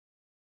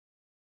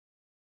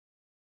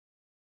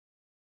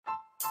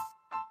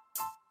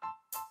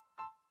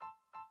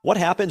What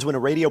happens when a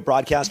radio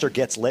broadcaster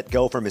gets let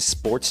go from his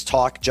sports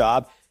talk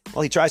job?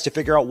 Well, he tries to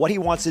figure out what he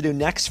wants to do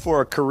next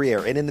for a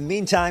career, and in the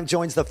meantime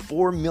joins the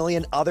 4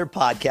 million other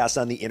podcasts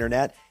on the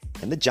internet,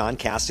 and the John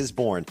Cast is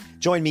born.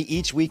 Join me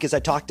each week as I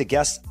talk to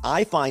guests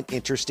I find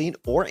interesting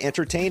or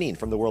entertaining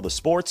from the world of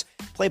sports,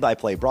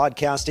 play-by-play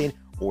broadcasting,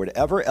 or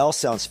whatever else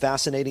sounds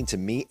fascinating to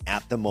me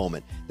at the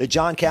moment. The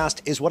John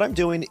Cast is what I'm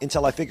doing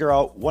until I figure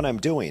out what I'm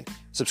doing.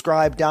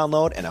 Subscribe,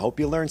 download, and I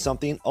hope you learn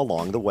something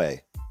along the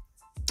way.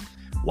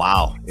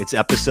 Wow, it's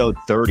episode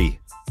 30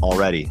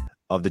 already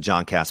of the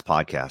John Cast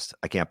podcast.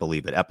 I can't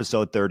believe it.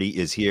 Episode 30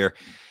 is here,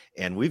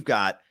 and we've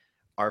got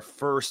our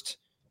first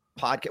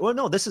podcast. Well,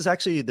 no, this is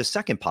actually the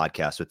second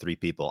podcast with three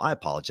people. I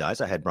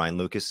apologize. I had Brian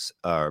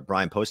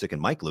Posick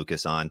and Mike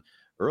Lucas on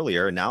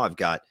earlier, and now I've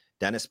got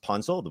Dennis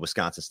Punzel, the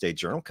Wisconsin State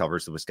Journal,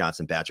 covers the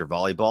Wisconsin Badger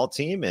volleyball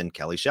team, and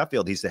Kelly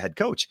Sheffield, he's the head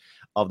coach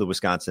of the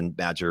Wisconsin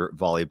Badger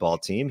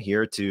volleyball team,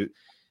 here to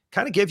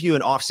kind of give you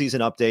an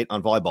off-season update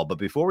on volleyball. But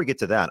before we get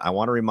to that, I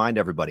want to remind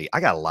everybody, I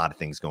got a lot of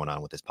things going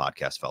on with this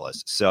podcast,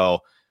 fellas. So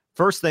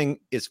first thing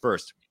is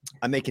first,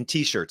 I'm making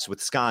t-shirts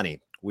with Scotty.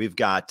 We've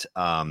got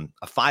a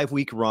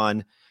 5-week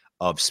run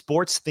of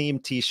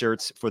sports-themed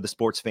t-shirts for the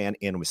sports fan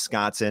in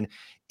Wisconsin.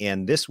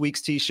 And this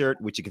week's t-shirt,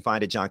 which you can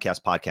find at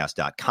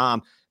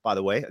johncastpodcast.com, by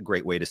the way, a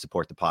great way to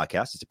support the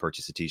podcast is to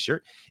purchase a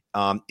t-shirt,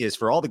 is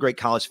for all the great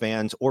college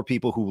fans or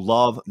people who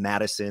love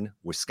Madison,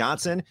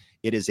 Wisconsin.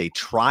 It is a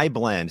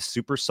tri-blend,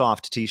 super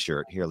soft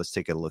t-shirt. Here, let's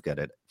take a look at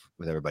it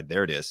with everybody.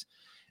 There it is.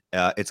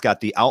 It's got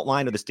the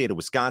outline of the state of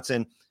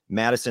Wisconsin,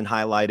 Madison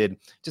highlighted,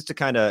 just to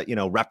kind of,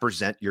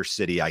 represent your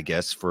city, I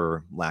guess,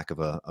 for lack of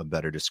a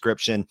better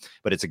description.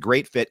 But it's a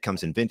great fit,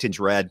 comes in vintage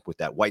red with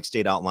that white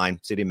state outline,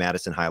 city of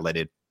Madison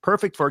highlighted.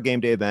 Perfect for a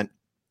game day event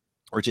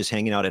or just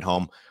hanging out at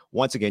home.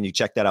 Once again, you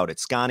check that out at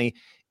Scotty.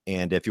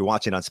 And if you're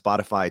watching on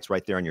Spotify, it's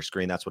right there on your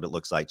screen. That's what it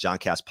looks like,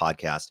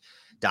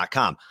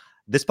 johncastpodcast.com.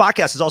 This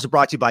podcast is also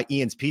brought to you by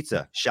Ian's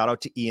Pizza. Shout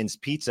out to Ian's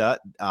Pizza.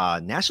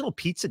 National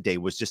Pizza Day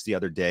was just the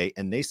other day,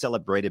 and they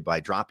celebrated by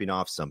dropping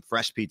off some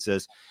fresh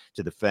pizzas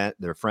to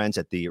their friends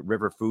at the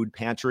River Food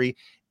Pantry.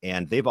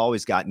 And they've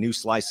always got new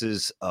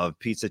slices of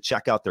pizza.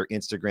 Check out their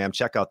Instagram,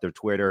 check out their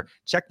Twitter,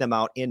 check them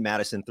out in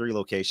Madison, 3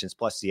 locations,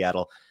 plus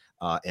Seattle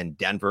and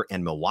Denver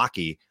and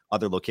Milwaukee,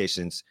 other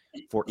locations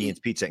for Ian's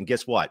Pizza. And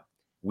guess what?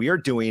 We are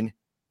doing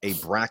a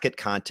bracket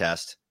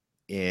contest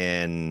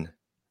in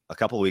a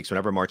couple of weeks,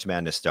 whenever March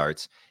Madness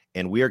starts,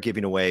 and we are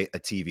giving away a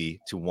TV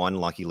to one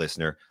lucky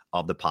listener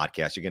of the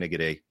podcast. You're going to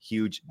get a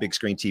huge big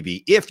screen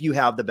TV if you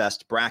have the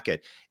best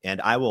bracket, and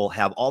I will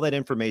have all that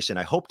information.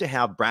 I hope to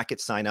have bracket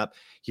sign up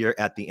here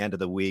at the end of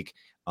the week.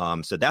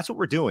 So that's what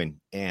we're doing.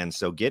 And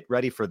so get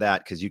ready for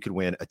that, because you could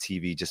win a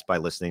TV just by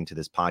listening to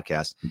this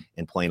podcast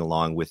and playing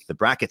along with the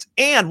brackets.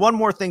 And one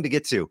more thing to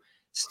get to.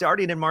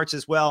 Starting in March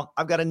as well,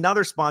 I've got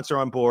another sponsor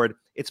on board.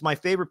 It's my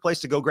favorite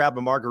place to go grab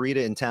a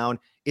margarita in town.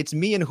 It's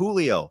Me and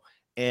Julio.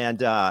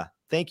 And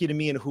thank you to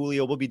Me and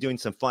Julio. We'll be doing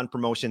some fun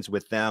promotions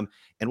with them,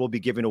 and we'll be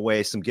giving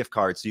away some gift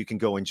cards so you can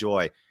go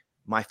enjoy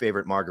my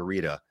favorite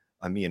margarita,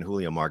 a Me and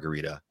Julio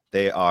margarita.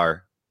 They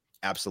are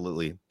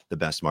absolutely the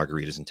best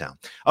margaritas in town.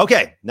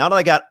 Okay, now that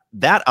I got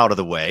that out of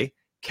the way,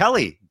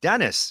 Kelly,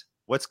 Dennis,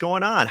 what's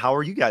going on? How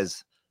are you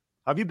guys?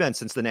 How have you been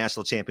since the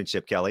national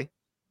championship, Kelly?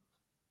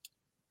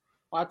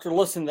 After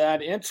listening to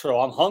that intro,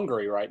 I'm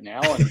hungry right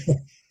now. And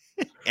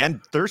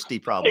and thirsty,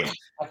 probably.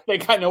 I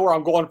think I know where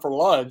I'm going for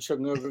lunch.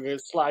 I'm going to get a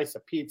slice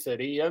of pizza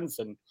at Ian's,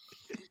 and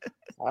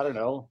I don't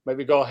know,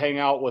 maybe go hang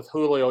out with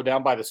Julio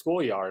down by the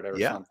schoolyard or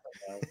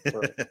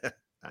something.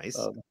 Nice.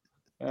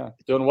 Yeah,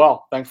 doing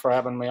well. Thanks for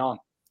having me on.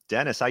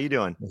 Dennis, how you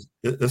doing?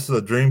 This is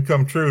a dream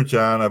come true,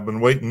 John. I've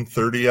been waiting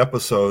 30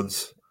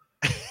 episodes.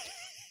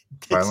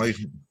 Finally.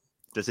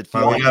 Does it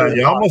feel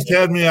you almost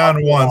had me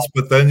on once,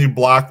 but then you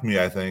blocked me,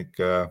 I think.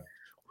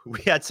 We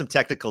had some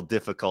technical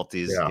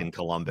difficulties in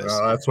Columbus.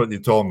 That's what you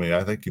told me.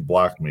 I think you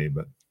blocked me,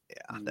 but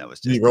that was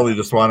just, you really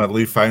just wanted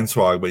Lee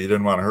Feinswag, but you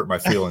didn't want to hurt my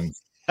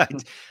feelings.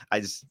 I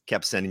just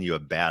kept sending you a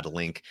bad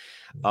link.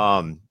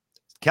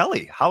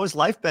 Kelly, how has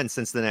life been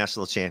since the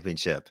national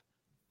championship?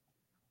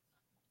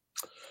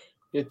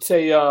 It's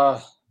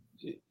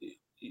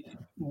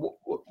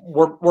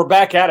we're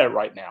back at it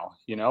right now.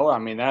 I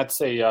mean, that's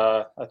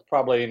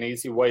probably an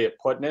easy way of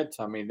putting it.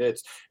 I mean,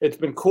 it's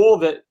been cool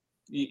that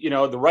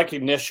the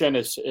recognition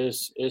is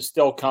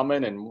still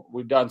coming, and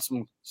we've done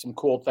some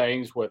cool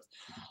things with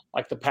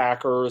like the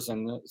Packers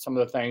and some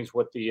of the things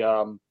with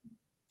the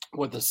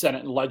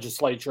Senate and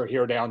legislature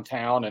here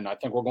downtown. And I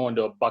think we're going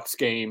to a Bucks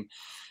game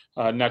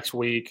next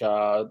week,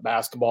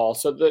 basketball.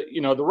 So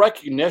the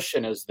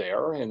recognition is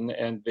there, and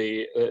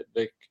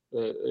the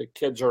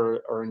kids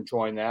are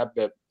enjoying that.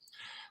 But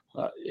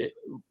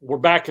we're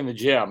back in the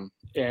gym,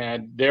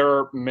 and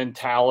their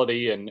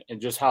mentality and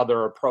just how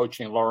they're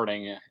approaching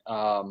learning,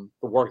 the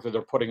work that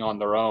they're putting on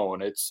their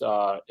own. It's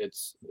awesome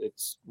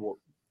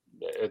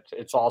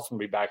to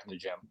be back in the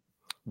gym.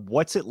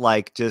 What's it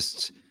like?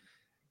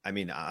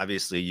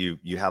 Obviously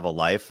you have a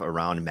life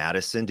around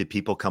Madison. Do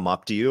people come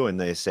up to you and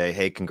they say,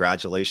 "Hey,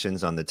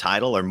 congratulations on the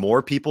title"? Are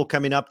more people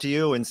coming up to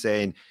you and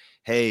saying,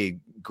 "Hey,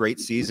 great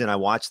season. I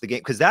watched the game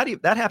because that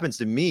happens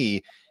to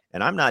me,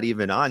 and I'm not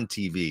even on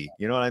TV.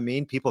 You know what I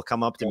mean? People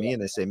come up to me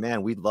and they say,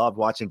 "Man, we loved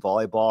watching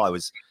volleyball." I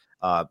was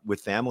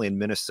with family in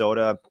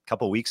Minnesota a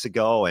couple weeks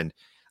ago, and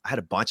I had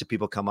a bunch of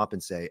people come up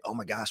and say, "Oh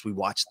my gosh, we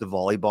watched the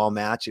volleyball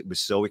match. It was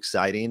so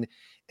exciting."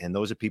 And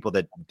those are people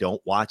that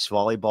don't watch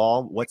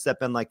volleyball. What's that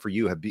been like for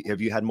you? Have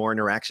you had more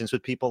interactions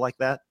with people like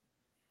that?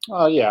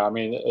 Yeah, I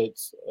mean,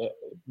 it's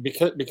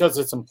because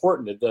it's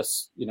important to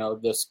this,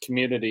 this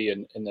community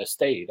in the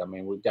state. I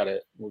mean, we've got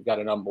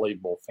an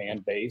unbelievable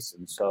fan base,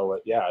 and so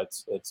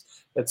it's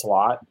a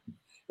lot.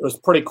 It was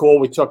pretty cool.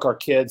 We took our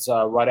kids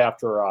right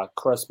after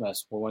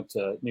Christmas. We went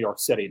to New York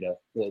City to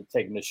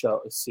take them to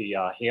see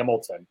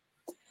Hamilton,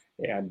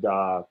 and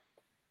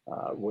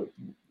we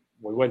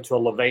went to a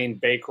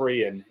Levain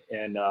bakery in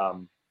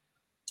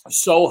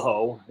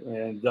Soho,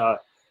 and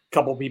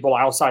couple people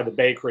outside the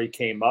bakery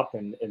came up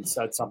and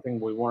said something.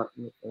 We weren't.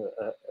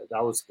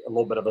 That was a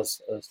little bit of a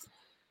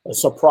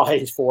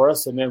surprise for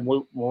us. And then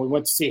when we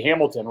went to see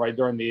Hamilton right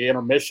during the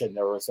intermission,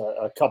 there was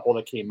a couple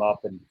that came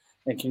up and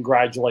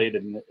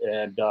congratulated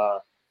and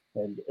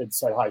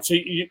said hi. So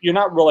you're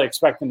not really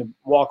expecting to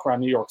walk around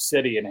New York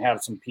City and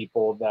have some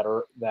people that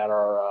are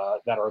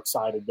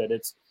excited that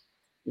it's.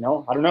 I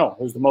don't know.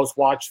 It was the most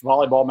watched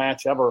volleyball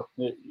match ever.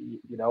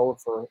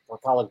 For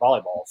college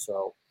volleyball.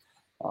 So.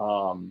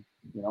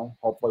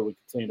 Hopefully we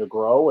continue to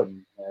grow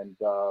and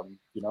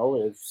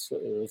it's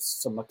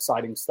some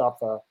exciting stuff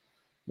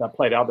that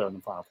played out there in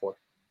the Final Four.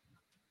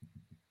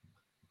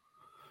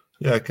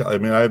 Yeah, I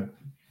mean, I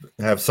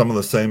have some of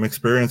the same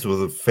experience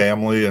with a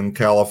family in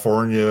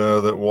California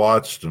that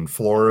watched, in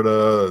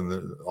Florida, and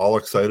they're all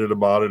excited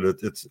about it.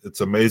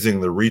 It's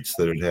amazing the reach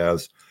that it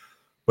has.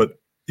 But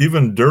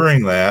even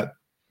during that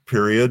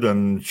period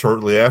and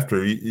shortly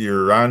after,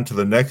 you're on to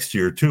the next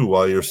year too.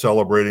 While you're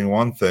celebrating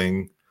one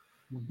thing,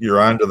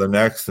 you're on to the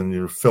next, and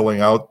you're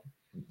filling out.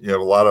 You have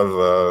a lot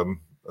of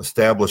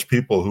established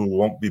people who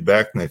won't be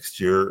back next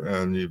year,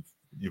 and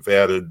you've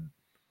added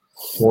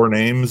 4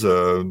 names: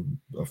 a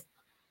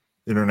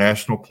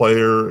international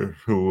player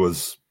who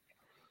was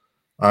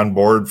on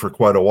board for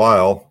quite a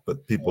while,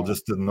 but people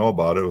just didn't know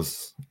about it. It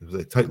was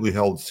a tightly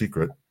held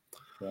secret.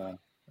 Yeah.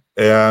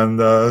 And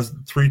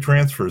 3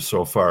 transfers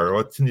so far.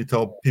 What can you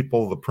tell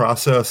people the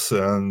process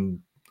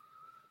and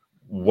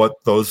what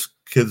those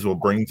kids will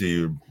bring to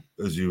you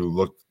as you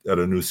look at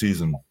a new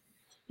season?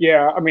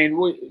 Yeah, I mean,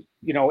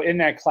 in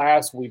that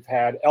class, we've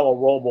had Ella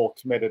Roble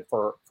committed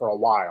for a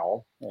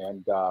while,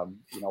 and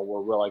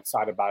we're really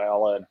excited about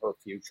Ella and her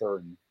future.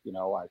 And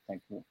I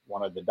think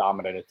one of the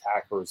dominant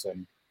attackers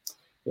in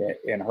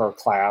her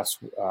class,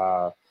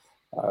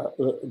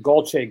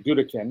 Golce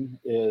Gudikin,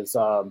 is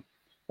I'm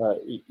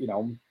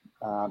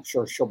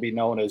sure she'll be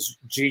known as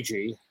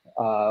Gigi.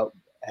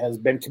 Has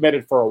been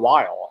committed for a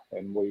while,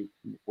 and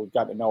we've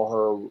got to know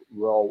her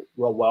real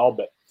well,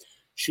 but.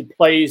 She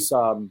plays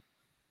in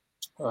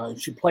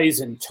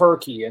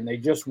Turkey, and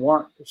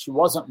she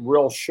wasn't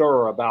real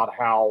sure about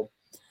how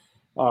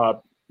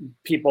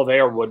people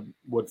there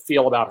would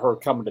feel about her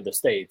coming to the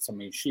States. I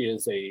mean, she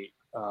is a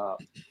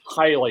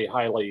highly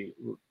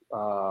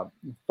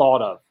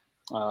thought of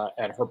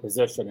at her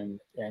position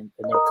in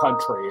their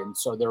country, and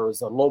so there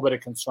was a little bit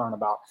of concern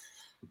about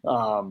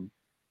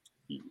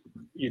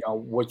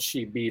would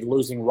she be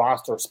losing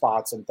roster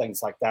spots and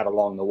things like that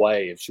along the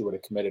way if she would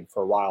have committed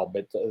for a while?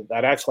 But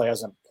that actually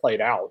hasn't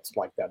played out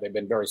like that. They've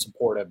been very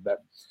supportive,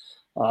 but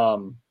a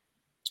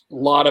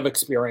lot of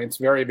experience,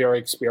 very, very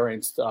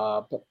experienced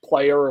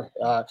player.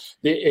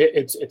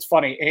 It's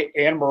funny,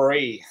 Anne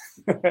Marie,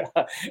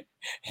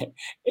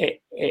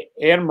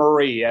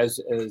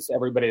 as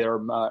everybody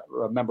that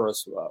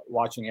remembers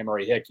watching Anne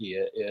Marie Hickey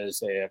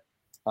has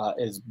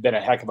been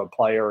a heck of a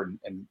player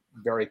and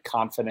very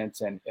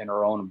confident in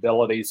her own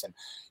abilities. And,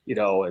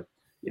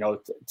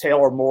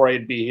 Taylor Morey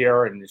would be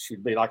here and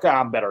she'd be like,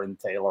 I'm better than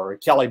Taylor. Or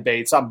Kelly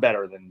Bates, I'm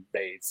better than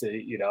Bates.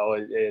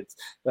 It's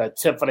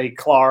Tiffany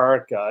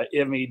Clark,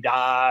 Emmy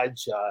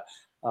Dodge,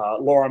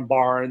 Lauren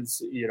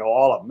Barnes,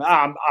 all of them.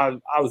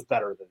 I was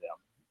better than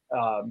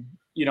them,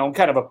 in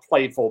kind of a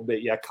playful, but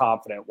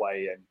confident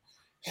way. And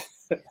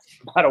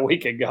about a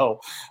week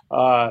ago,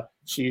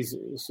 she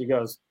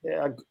goes,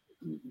 yeah,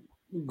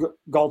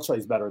 Golce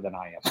is better than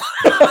I am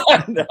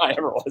than I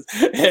ever was,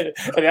 and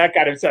that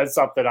kind of says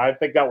something. I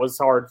think that was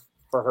hard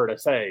for her to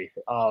say,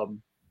 so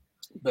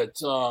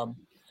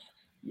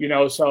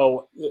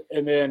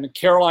and then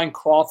Caroline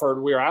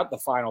Crawford. We were at the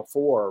Final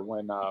Four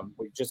when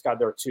we just got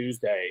there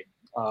Tuesday.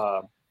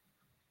 And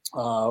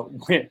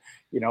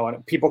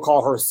people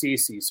call her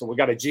Cece, so we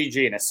got a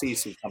Gigi and a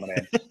Cece coming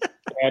in,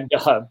 and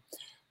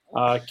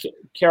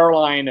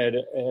Caroline had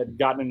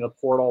gotten into the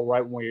portal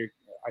right when we.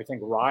 I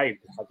think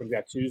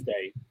that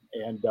Tuesday,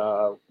 and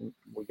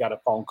we got a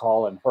phone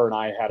call, and her and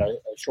I had a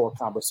short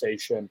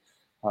conversation.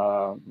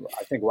 I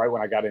think right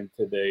when I got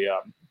into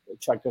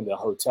checked into the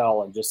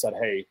hotel, and just said,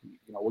 "Hey,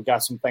 we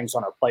got some things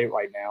on our plate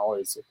right now.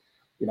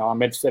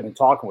 I'm interested in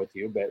talking with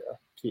you, but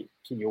can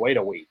you wait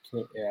a week?"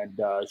 And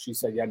she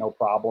said, "Yeah, no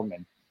problem."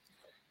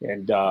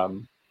 And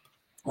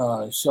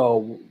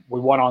So we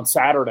went on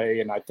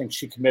Saturday, and I think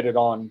she committed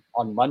on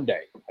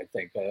Monday. I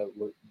think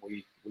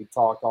we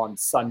talked on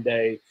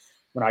Sunday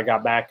when I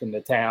got back into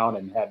town,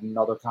 and had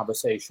another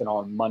conversation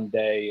on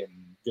Monday, and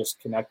just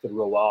connected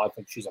real well. I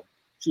think she's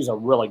a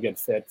really good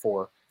fit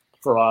for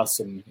us,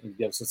 and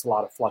gives us a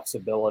lot of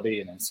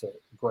flexibility, and is a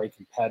great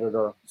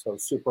competitor. So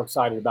super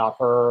excited about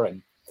her.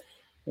 And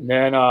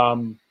then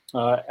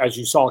as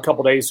you saw a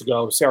couple days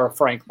ago, Sarah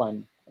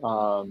Franklin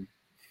from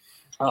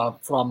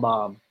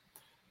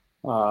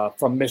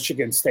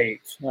Michigan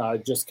State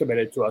just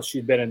committed to us.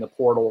 She'd been in the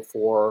portal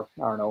for,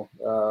 I don't know,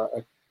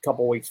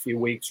 a few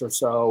weeks or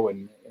so,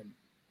 and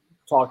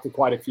talked to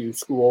quite a few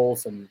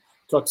schools and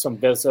took some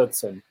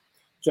visits, and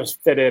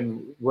just fit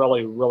in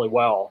really, really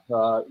well.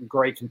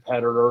 Great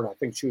competitor. I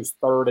think she was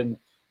third in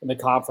the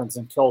conference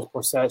in kills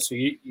per set. So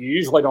you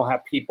usually don't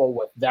have people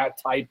with that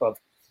type of,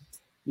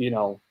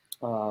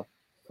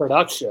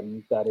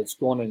 production that is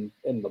going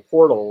in the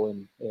portal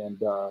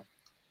and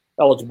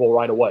eligible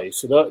right away.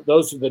 So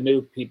those are the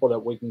new people that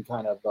we can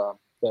kind of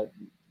that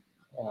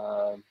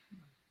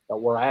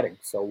we're adding.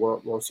 So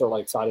we're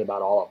certainly excited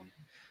about all of them.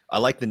 I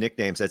like the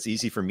nicknames. That's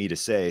easy for me to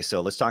say.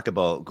 So let's talk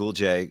about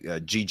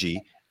Gulje,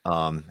 Gigi,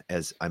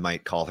 as I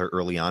might call her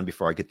early on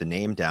before I get the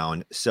name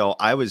down. So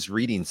I was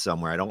reading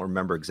somewhere, I don't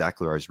remember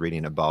exactly where I was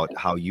reading, about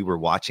how you were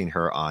watching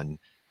her on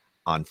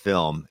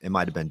film. It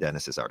might have been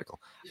Dennis's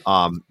article.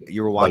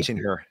 You were watching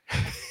her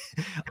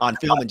on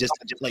film, and just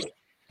like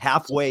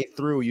halfway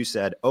through, you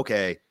said,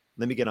 okay,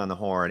 let me get on the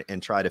horn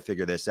and try to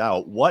figure this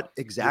out. What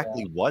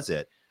exactly was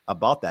it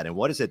about that? And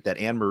what is it that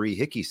Anne-Marie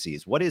Hickey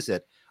sees? What is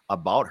it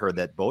about her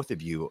that both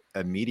of you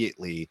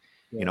immediately,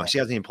 she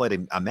hasn't even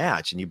played a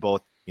match, and you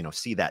both,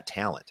 see that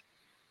talent?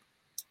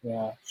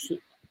 Yeah.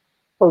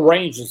 Her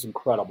range is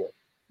incredible.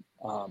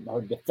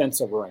 Her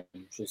defensive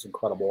range is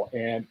incredible.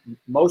 And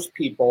most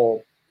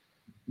people,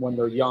 when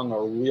they're young,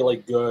 are really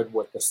good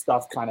with the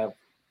stuff kind of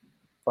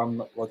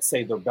from, let's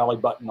say, their belly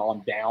button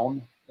on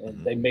down,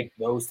 and they make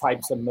those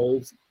types of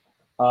moves.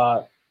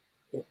 The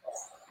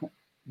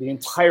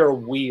entire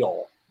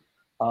wheel,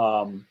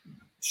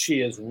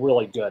 she is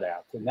really good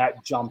at, and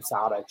that jumps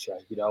out at you,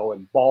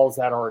 and balls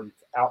that are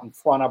out in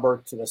front of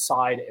her, to the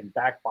side and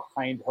back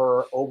behind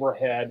her,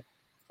 overhead.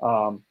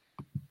 Her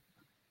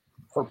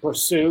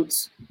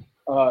pursuits,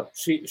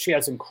 she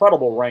has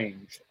incredible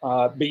range,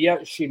 but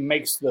yet she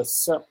makes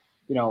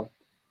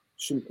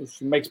she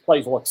makes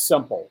plays look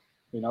simple.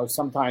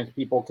 Sometimes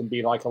people can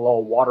be like a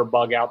little water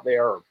bug out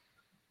there, or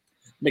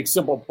make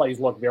simple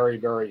plays look very,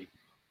 very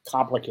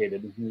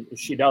complicated.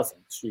 She doesn't.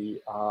 She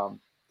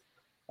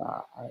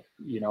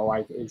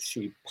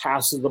she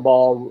passes the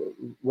ball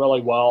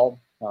really well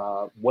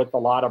with a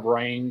lot of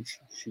range.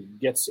 She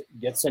gets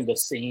into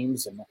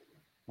seams and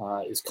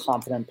is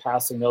confident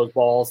passing those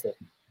balls. That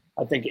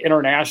I think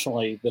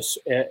internationally, the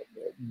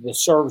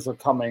serves are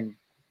coming.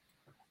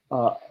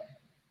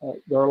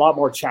 They're a lot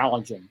more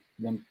challenging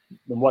than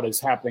what is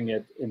happening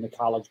in the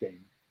college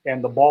game.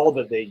 And the ball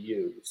that they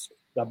use,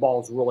 that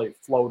ball is really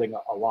floating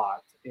a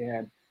lot.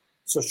 And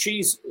so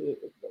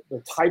the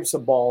types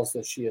of balls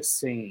that she is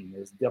seeing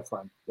is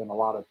different than a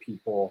lot of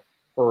people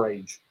her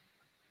age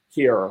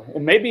here.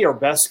 And maybe her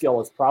best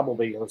skill is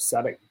probably her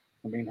setting.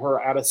 I mean,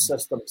 her out of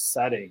system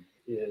setting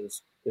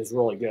is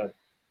really good.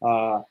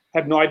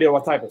 Have no idea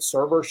what type of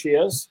server she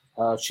is.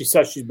 She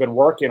says she's been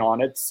working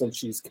on it since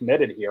she's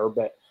committed here,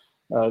 but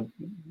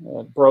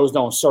bros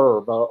don't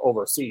serve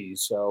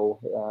overseas. So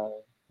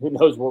who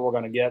knows what we're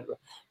going to get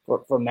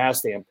from that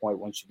standpoint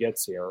when she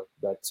gets here.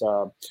 But,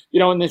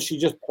 and then she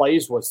just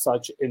plays with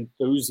such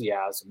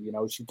enthusiasm.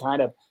 She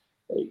kind of,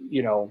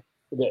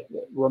 that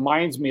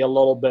reminds me a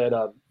little bit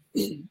of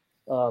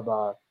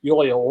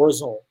Yulia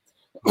Orzel,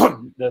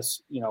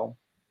 this, the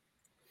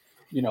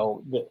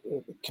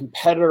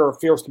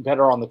fierce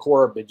competitor on the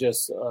court, but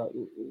just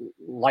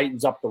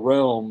lightens up the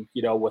room,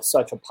 with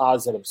such a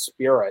positive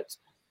spirit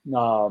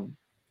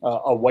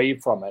away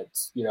from it.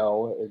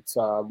 It's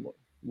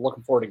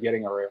looking forward to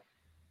getting her here.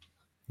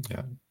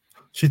 Yeah.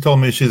 She told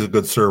me she's a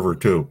good server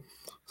too.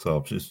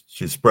 So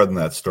she's spreading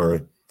that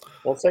story.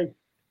 We'll see.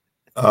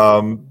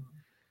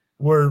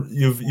 Where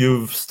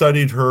you've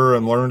studied her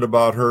and learned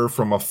about her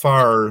from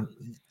afar,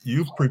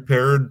 you've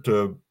prepared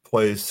to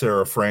play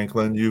Sarah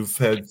Franklin. You've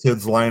had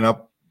kids line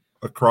up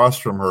across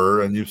from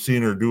her, and you've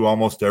seen her do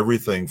almost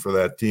everything for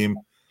that team.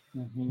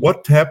 Mm-hmm.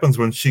 What happens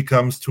when she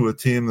comes to a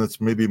team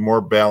that's maybe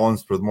more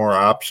balanced with more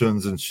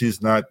options, and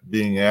she's not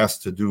being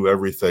asked to do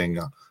everything?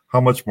 How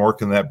much more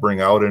can that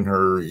bring out in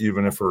her,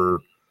 even if her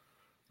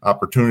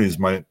opportunities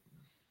might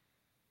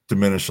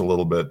diminish a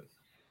little bit?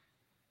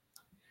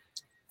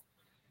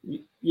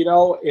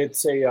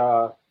 It's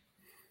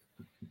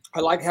I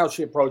like how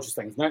she approaches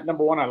things.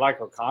 Number one, I like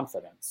her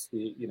confidence.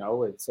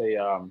 It's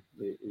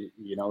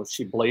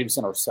she believes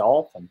in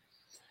herself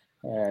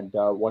and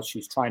what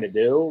she's trying to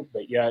do.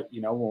 But yet,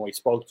 when we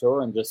spoke to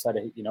her and just said,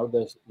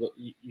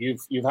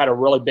 you've had a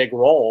really big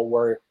role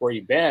where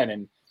you've been,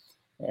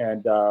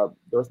 and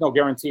there's no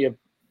guarantee of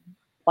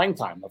playing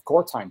time, of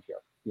court time here.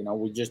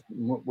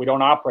 we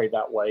don't operate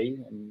that way,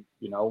 and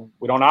we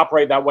don't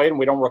operate that way, and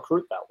we don't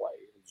recruit that way.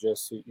 It's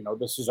just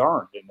this is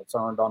earned, and it's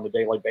earned on a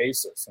daily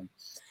basis, and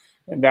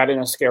that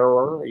didn't scare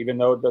her, even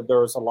though that there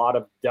was a lot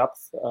of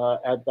depth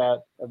at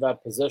that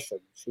position.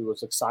 She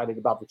was excited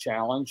about the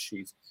challenge.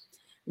 She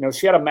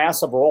had a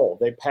massive role.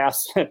 They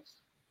passed. She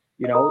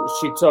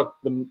took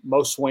the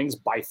most swings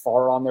by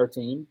far on their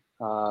team.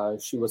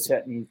 She was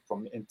hitting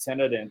from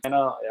antenna to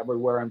antenna,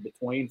 everywhere in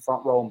between,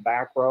 front row and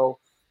back row.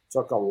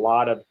 Took a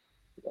lot of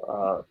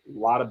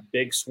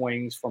big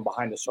swings from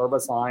behind the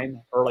service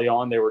line. Early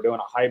on, they were doing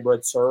a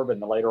hybrid serve,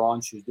 and then later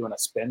on, she was doing a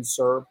spin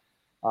serve.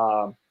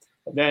 And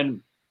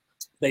then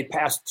they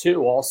passed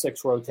 2 all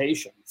 6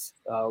 rotations,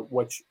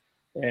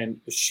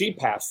 and she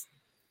passed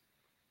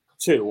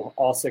 2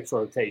 all 6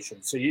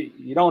 rotations. So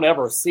you don't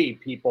ever see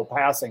people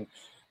passing,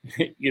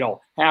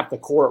 half the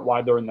court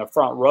while they're in the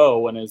front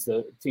row and is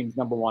the team's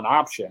number 1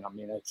 option. I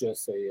mean, it's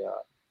just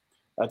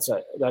that's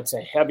a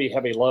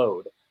heavy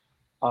load.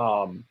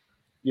 I'd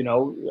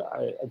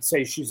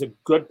say she's a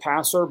good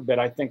passer, but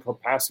I think her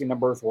passing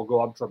numbers will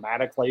go up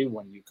dramatically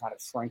when you kind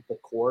of shrink the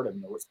court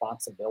and the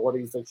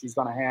responsibilities that she's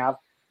going to have.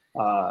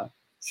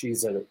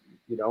 She's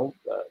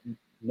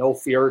no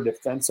fear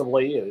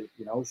defensively.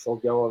 She'll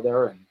go over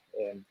there and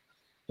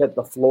hit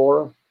the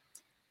floor.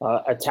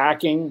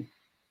 Attacking,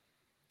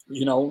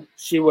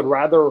 she would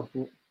rather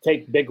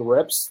take big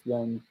rips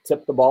than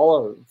tip the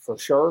ball, for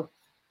sure.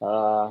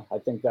 I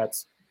think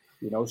that's,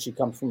 she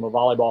comes from a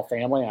volleyball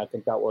family. And I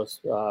think that was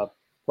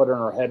put in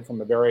her head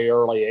from a very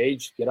early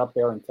age. Get up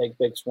there and take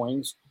big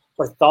swings.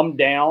 Her thumb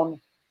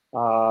down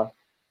 4-4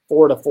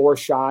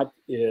 shot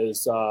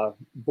is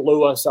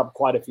blew us up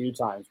quite a few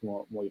times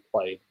when we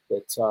played.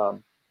 It's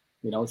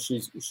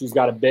she's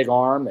got a big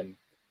arm, and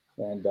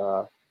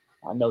I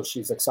know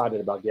she's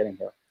excited about getting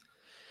here.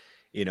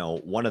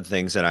 One of the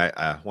things that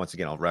I once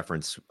again, I'll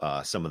reference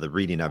some of the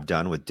reading I've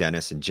done with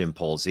Dennis and Jim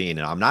Polzin,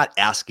 and I'm not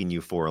asking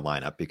you for a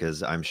lineup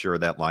because I'm sure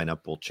that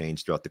lineup will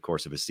change throughout the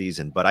course of a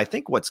season. But I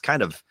think what's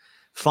kind of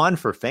fun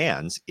for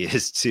fans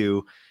is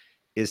to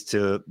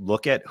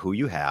look at who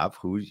you have,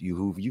 who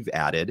you've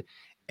added,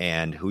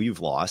 and who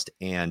you've lost,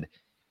 and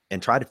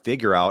try to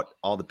figure out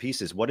all the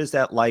pieces. What is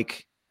that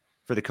like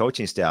for the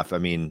coaching staff? I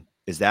mean,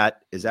 is that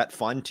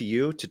fun to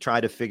you to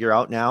try to figure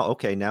out now?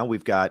 Okay, now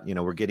we've got,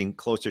 we're getting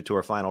closer to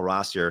our final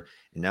roster,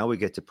 and now we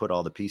get to put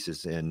all the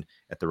pieces in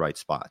at the right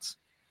spots.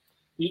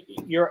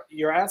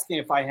 You're asking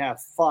if I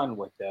have fun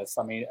with this.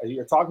 I mean,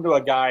 you're talking to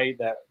a guy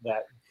that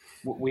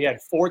we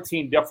had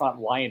 14 different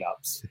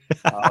lineups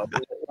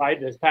right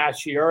this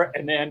past year,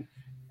 and then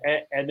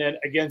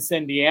against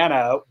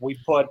Indiana, we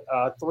put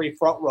 3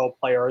 front row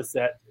players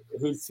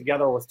who's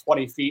together was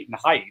 20 feet in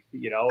height.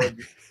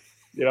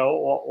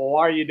 Well,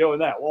 why are you doing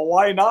that? Well,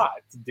 why not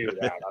do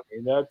that? I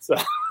mean, that's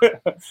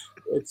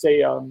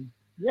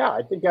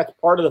I think that's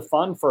part of the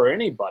fun for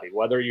anybody,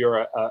 whether you're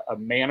a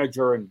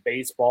manager in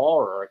baseball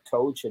or a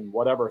coach in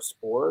whatever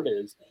sport,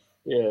 is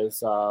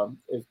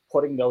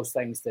putting those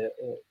things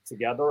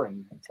together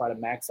and try to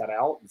max that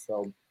out. And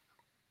so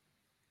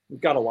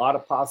we've got a lot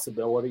of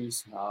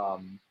possibilities.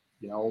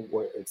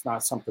 It's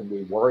not something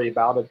we worry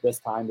about at this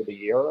time of the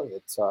year.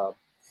 It's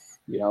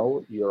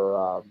you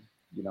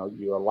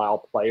allow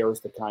players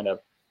to kind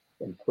of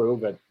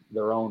improve at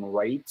their own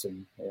rates,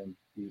 and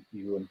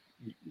you're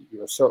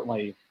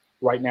certainly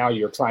right now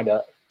you're trying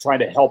to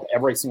help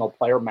every single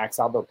player max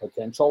out their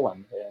potential,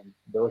 and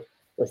they're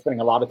spending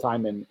a lot of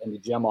time in the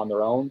gym on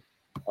their own.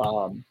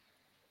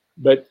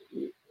 But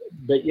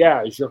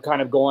yeah, as you're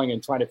kind of going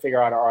and trying to figure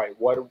out, all right,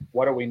 what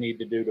do we need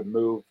to do to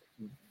move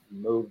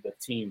the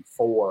team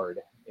forward,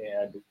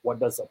 and what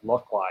does it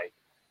look like?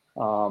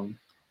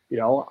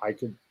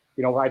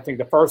 I think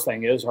the first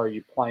thing is, are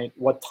you playing,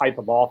 what type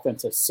of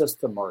offensive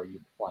system are you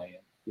playing?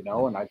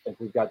 And I think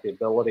we've got the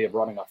ability of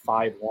running a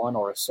 5-1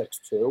 or a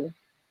 6-2.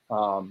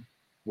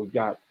 We've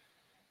got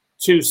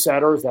 2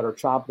 setters that are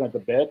chomping at the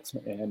bit,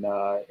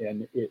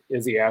 and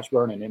Izzy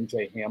Ashburn and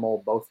MJ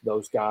Hamill. Both of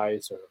those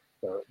guys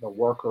they're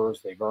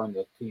workers. They've earned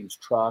the team's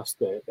trust.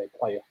 They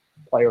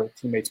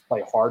teammates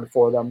play hard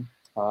for them.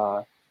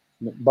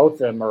 Both of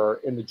them are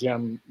in the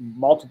gym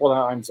multiple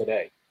times a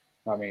day.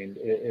 I mean,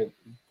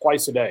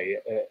 twice a day,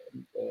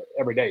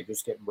 every day,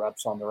 just getting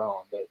reps on their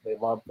own. They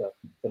love to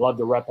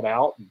rep it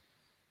out. And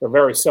they're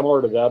very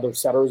similar to the other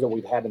setters that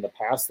we've had in the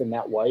past in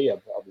that way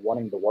of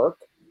wanting to work.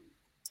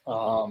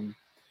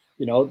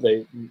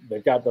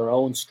 They've got their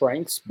own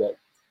strengths, but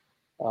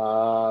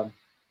I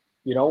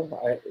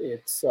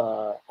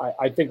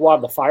think we'll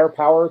have the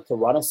firepower to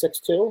run a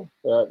 6-2.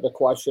 The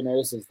question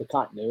is the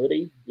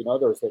continuity.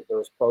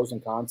 There's pros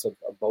and cons of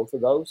both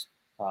of those.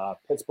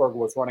 Pittsburgh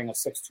was running a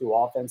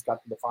 6-2 offense,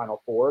 got to the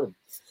Final Four,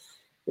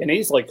 and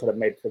easily could have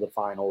made it to the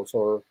finals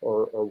or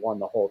won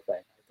the whole thing.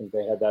 I think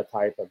they had that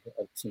type of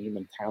team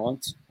and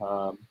talent.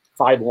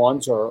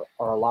 5-1s are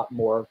a lot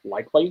more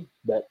likely,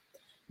 but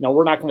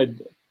we're not going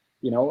to,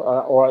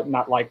 or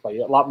not likely.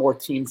 A lot more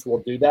teams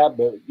will do that,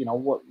 but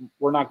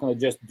we're not going to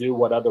just do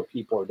what other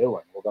people are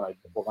doing. We're going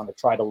to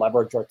try to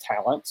leverage our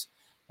talents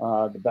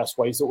the best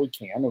ways that we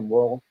can, and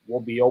we'll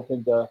be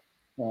open to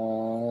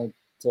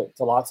to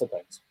lots of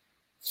things.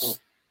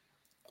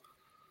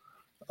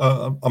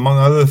 Among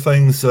other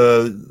things,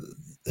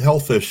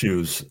 health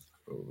issues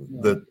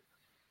that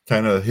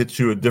kind of hit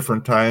you at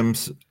different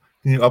times.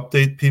 Can you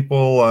update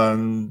people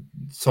on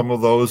some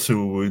of those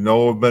who we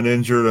know have been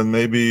injured and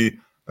maybe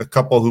a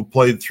couple who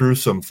played through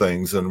some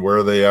things and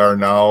where they are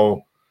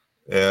now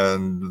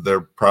and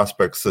their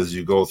prospects as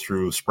you go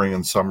through spring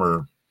and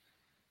summer?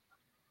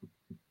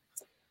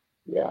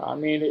 Yeah, I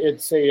mean,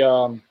 it's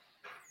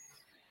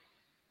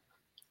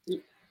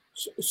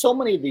so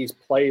many of these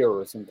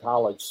players in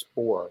college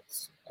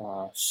sports,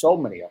 so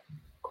many of them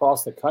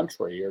across the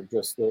country are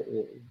just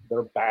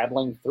they're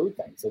battling through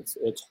things.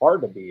 It's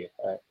hard to be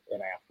an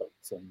athlete,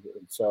 and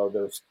so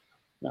there's,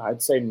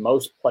 I'd say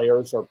most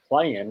players are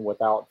playing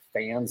without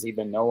fans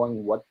even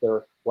knowing what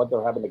they're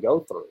having to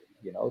go through.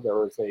 There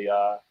was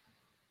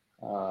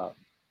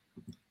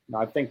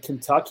I think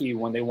Kentucky,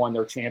 when they won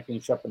their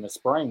championship in the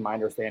spring, my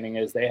understanding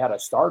is they had a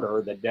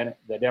starter that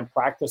didn't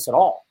practice at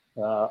all,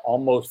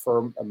 almost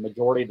for a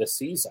majority of the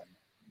season.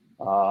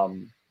 But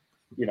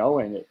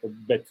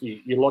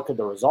you look at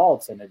the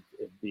results and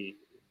it'd be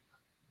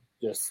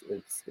just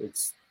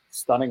it's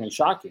stunning and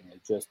shocking.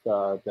 It's just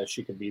that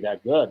she could be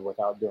that good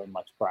without doing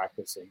much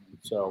practicing. And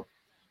so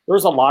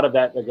there's a lot of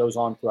that goes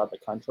on throughout the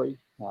country.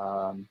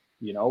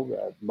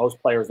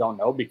 Most players don't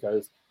know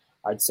because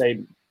I'd say,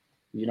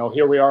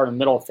 here we are in the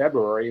middle of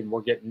February and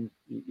we're getting,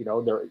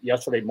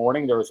 yesterday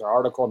morning there was an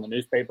article in the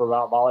newspaper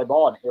about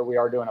volleyball, and here we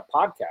are doing a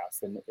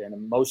podcast. And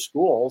in most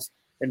schools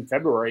in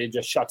February, it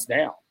just shuts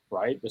down,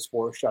 right? The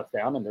sport shuts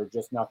down and there's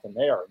just nothing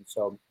there. And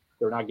so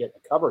they're not getting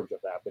the coverage of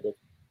that. But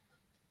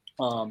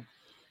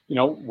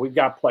we've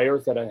got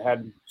players that have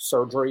had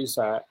surgeries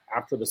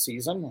after the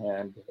season,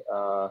 and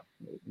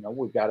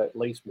we've got at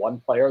least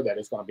one player that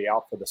is going to be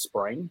out for the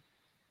spring,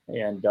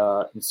 and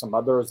some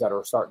others that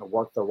are starting to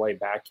work their way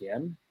back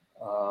in.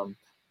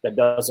 That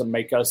doesn't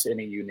make us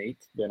any unique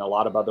than a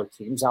lot of other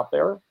teams out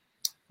there.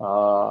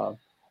 I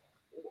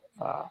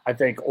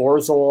think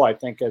Orzel, I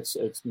think it's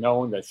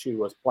known that she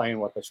was playing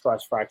with a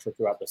stress fracture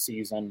throughout the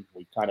season.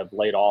 We kind of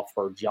laid off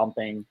her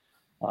jumping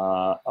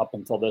up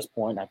until this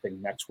point. I think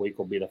next week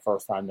will be the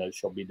first time that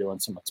she'll be doing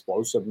some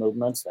explosive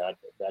movements.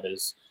 That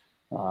is,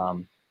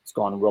 it's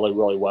gone really,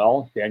 really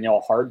well.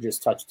 Danielle Hart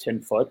just touched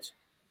 10 foot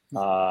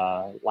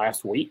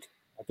last week.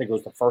 I think it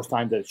was the first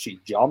time that she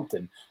jumped,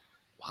 and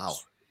wow.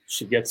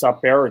 She gets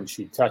up there and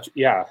she touched.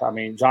 Yeah, I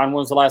mean, John, when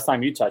was the last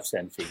time you touched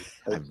 10 feet?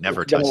 I've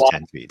never touched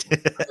 10 feet.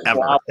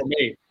 Ever. For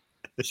me,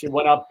 she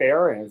went up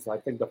there, and it's, I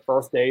think, the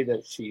first day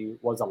that she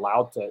was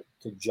allowed to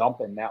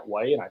jump in that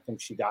way, and I think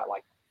she got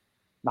like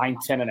 9,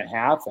 10 and a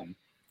half. And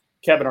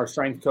Kevin, our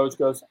strength coach,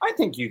 goes, "I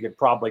think you could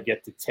probably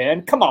get to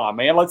 10. Come on,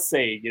 man, let's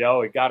see."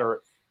 It got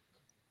her,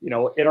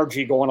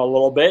 energy going a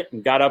little bit,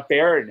 and got up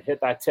there and hit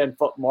that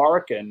 10-foot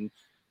mark, and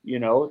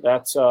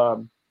that's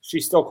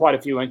she's still quite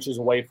a few inches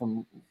away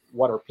from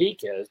what her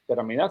peak is, but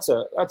I mean, that's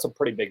a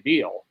pretty big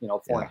deal,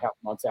 4.5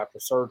 months after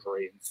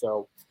surgery. And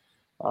so,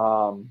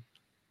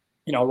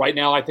 right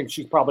now I think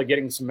she's probably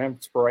getting some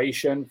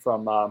inspiration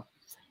from the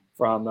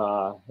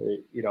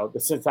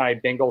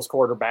Cincinnati Bengals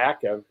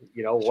quarterback of,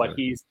 what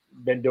he's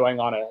been doing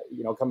on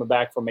coming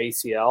back from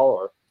ACL,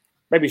 or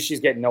maybe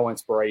she's getting no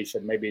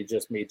inspiration. Maybe it's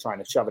just me trying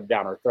to shove it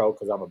down her throat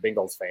because I'm a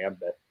Bengals fan,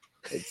 but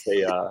it's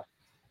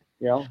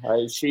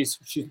she's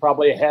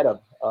probably ahead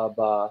of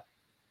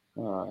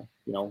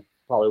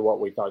probably what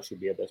we thought she'd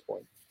be at this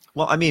point.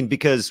 Well, I mean,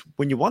 because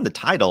when you won the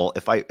title,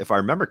 if I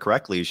remember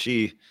correctly,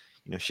 she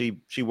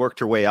worked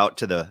her way out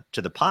to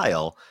the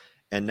pile,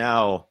 and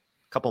now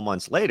a couple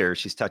months later,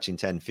 she's touching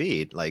 10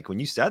 feet. Like, when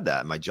you said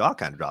that, my jaw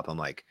kind of dropped. I'm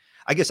like,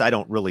 I guess I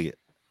don't really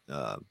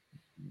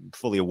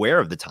fully aware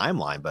of the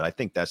timeline, but I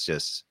think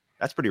that's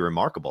pretty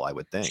remarkable, I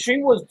would think. She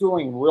was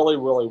doing really,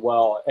 really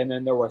well, and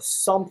then there was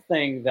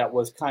something that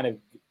was kind of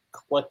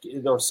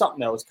there was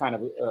something that was kind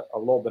of a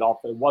little bit off.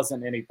 It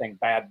wasn't anything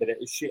bad, but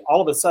all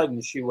of a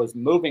sudden she was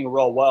moving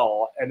real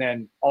well, and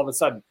then all of a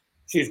sudden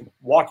she's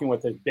walking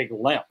with this big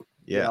limp.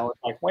 Yeah, it's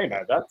like, wait a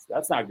minute,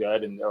 that's not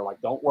good. And they're like,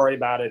 don't worry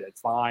about it,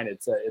 it's fine,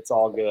 it's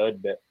all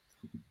good. But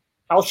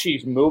how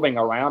she's moving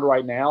around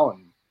right now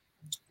and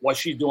what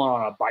she's doing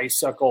on a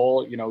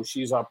bicycle,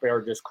 she's up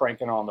there just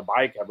cranking on the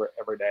bike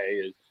every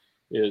day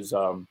is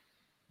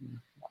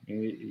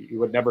you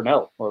would never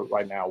know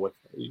right now.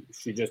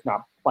 She's just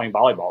not playing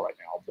volleyball right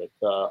now, but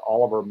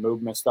all of her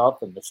movement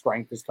stuff and the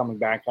strength is coming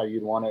back how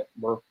you'd want it.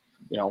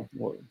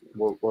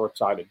 We're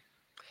excited.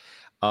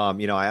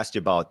 I asked you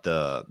about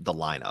the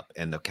lineup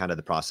and the kind of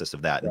the process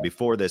of that. Yeah. And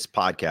before this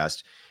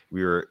podcast,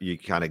 you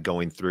kind of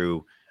going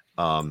through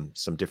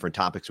some different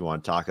topics we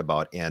want to talk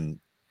about. And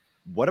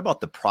what about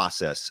the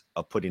process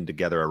of putting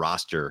together a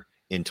roster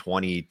in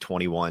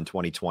 2021,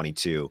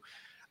 2022?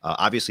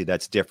 Obviously,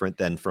 that's different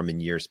than from in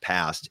years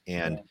past.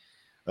 And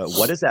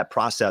what is that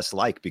process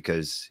like?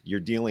 Because you're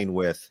dealing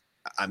with,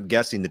 I'm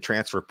guessing the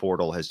transfer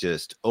portal has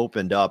just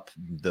opened up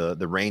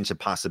the range of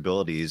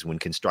possibilities when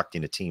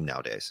constructing a team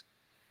nowadays.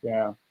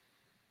 Yeah.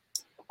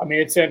 I mean,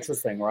 it's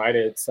interesting, right?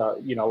 It's,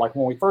 like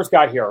when we first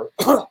got here,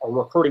 our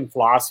recruiting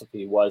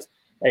philosophy was,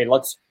 hey,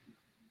 let's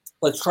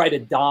try to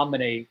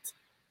dominate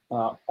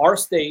our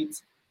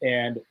state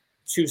and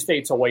 2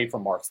 states away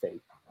from our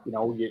state. You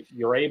know,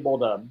 you're able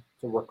to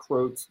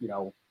recruit, you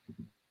know,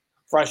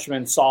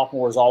 freshmen,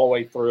 sophomores, all the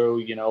way through.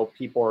 You know,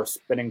 people are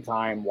spending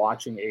time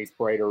watching 8th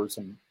graders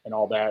and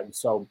all that. And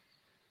so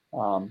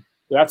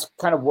that's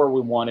kind of where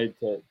we wanted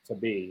to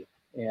be.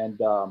 And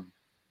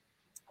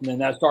then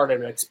that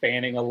started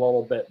expanding a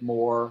little bit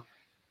more.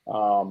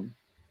 And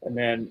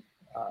then,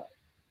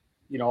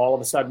 you know, all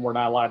of a sudden we're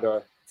not allowed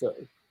to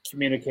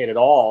communicate at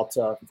all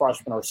to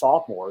freshmen or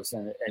sophomores.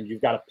 And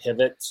you've got to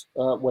pivot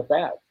with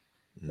that.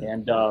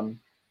 Mm-hmm. And,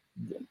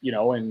 you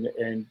know,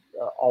 and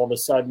all of a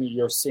sudden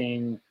you're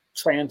seeing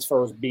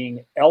transfers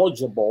being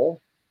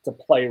eligible to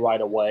play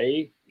right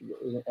away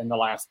in the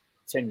last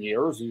 10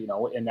 years, you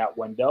know, in that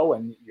window.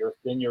 And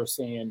you're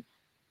seeing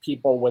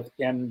people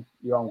within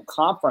your own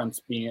conference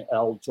being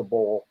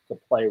eligible to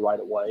play right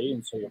away.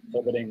 And so you're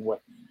pivoting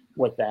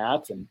with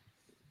that.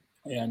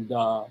 And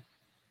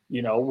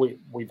you know,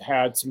 we've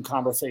had some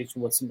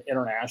conversation with some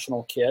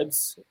international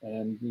kids,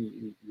 and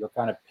you're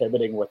kind of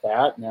pivoting with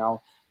that.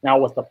 Now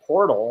with the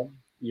portal,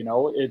 you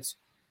know,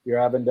 you're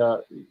having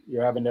to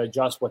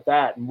adjust with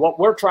that. And what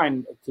we're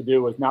trying to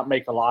do is not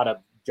make a lot of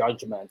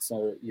judgments,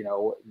 you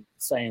know,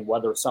 saying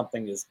whether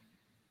something is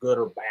good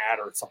or bad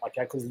or something like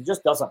that, because it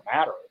just doesn't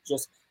matter.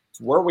 It's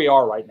where we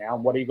are right now,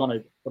 and what are you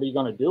going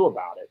to do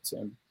about it?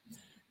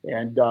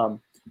 And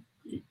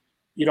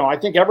you know, I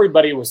think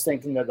everybody was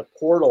thinking that the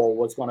portal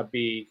was going to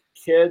be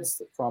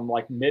kids from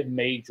like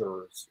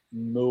mid-majors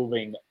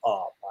moving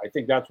up. I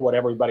think that's what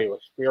everybody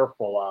was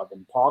fearful of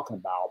and talking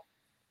about.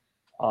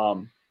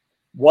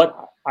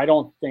 What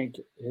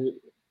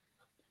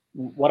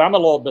I'm a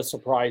little bit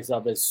surprised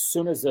of is as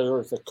soon as there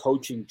was a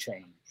coaching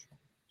change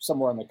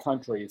somewhere in the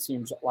country, it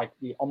seems like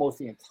almost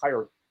the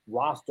entire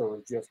roster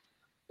is just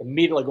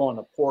immediately going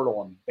to the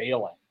portal and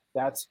bailing.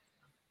 That's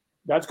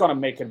going to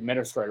make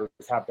administrators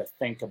have to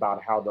think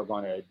about how they're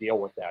going to deal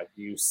with that.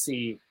 Do you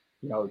see,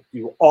 you know, do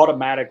you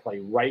automatically,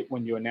 right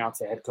when you announce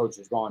the head coach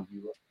is gone, do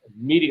you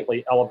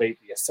immediately elevate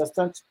the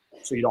assistant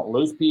so you don't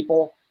lose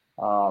people?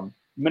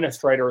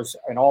 Administrators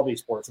in all these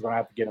sports are going to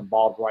have to get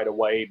involved right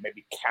away,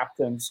 maybe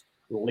captains,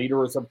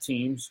 leaders of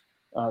teams,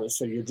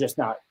 so you're just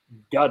not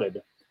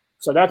gutted.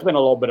 So that's been a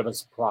little bit of a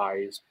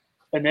surprise.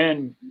 And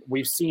then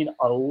we've seen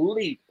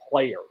elite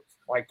players,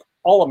 like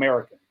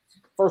All-Americans,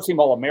 first-team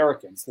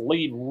All-Americans,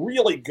 lead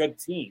really good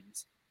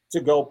teams to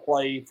go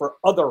play for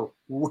other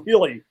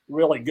really,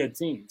 really good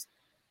teams.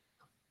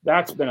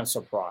 That's been a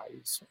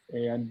surprise.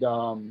 And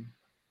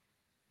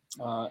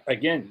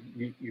again,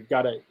 you've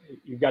got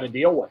to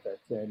deal with it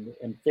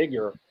and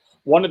figure.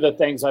 One of the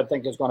things I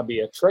think is going to be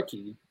a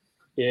tricky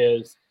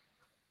is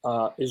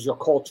your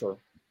culture.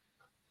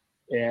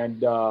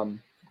 And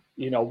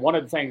you know, one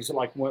of the things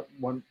like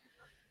when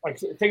like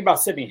think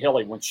about Sydney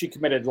Hilly when she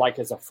committed like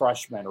as a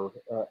freshman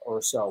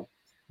or so.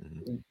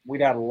 Mm-hmm.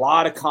 We'd had a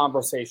lot of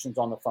conversations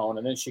on the phone,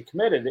 and then she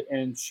committed,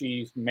 and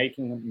she's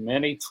making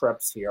many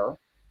trips here.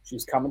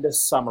 She's coming to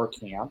summer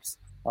camps.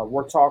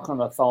 We're talking on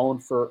the phone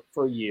for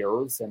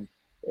years, and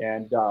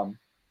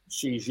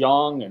she's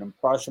young and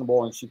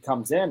impressionable, and she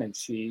comes in and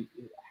she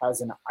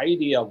has an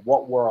idea of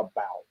what we're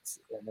about,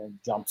 and then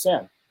jumps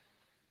in.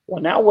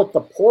 Well, now with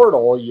the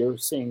portal, you're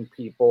seeing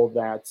people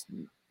that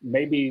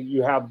maybe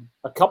you have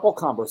a couple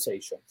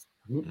conversations,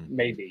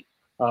 maybe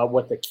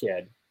with the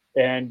kid.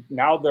 And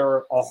now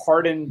they're a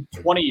hardened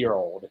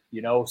 20-year-old,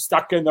 you know,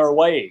 stuck in their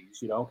ways,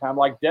 you know, kind of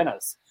like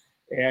Dennis.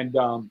 And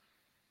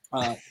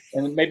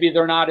maybe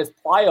they're not as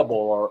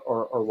pliable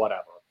or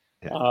whatever.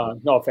 Yeah.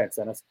 No offense,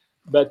 Dennis.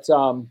 But,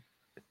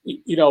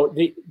 you know,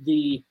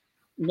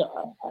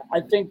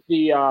 I think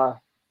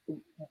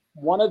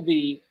one of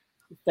the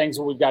things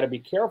that we've got to be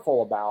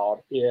careful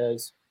about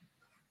is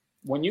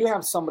when you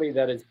have somebody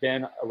that has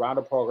been around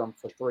a program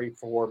for 3,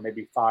 4,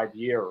 maybe 5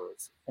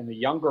 years, and the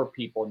younger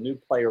people, new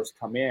players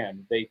come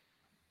in, they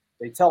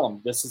tell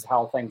them this is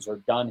how things are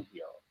done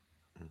here.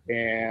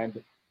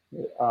 And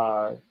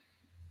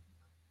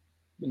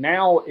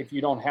now if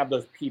you don't have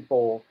those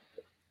people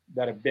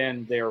that have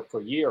been there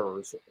for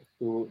years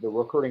through the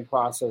recruiting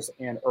process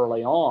and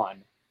early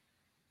on,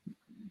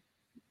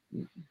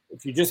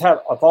 if you just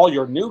have, if all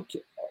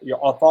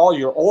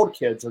your old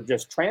kids are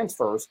just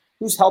transfers,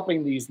 who's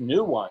helping these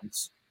new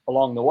ones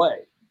along the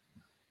way?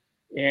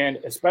 And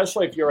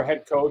especially if you're a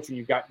head coach and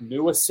you've got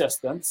new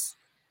assistants,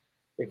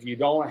 if you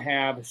don't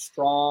have a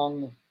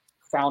strong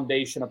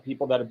foundation of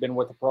people that have been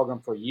with the program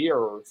for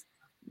years,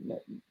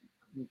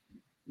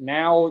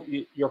 now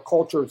your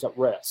culture is at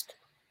risk.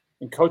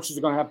 And coaches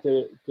are going to have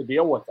to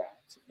deal with that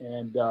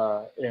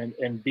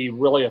and be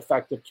really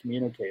effective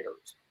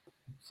communicators.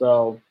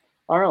 So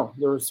I don't know.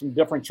 There's some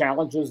different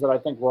challenges that I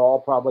think we're all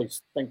probably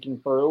thinking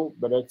through,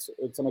 but it's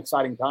an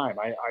exciting time.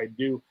 I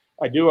do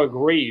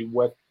agree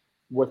with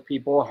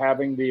people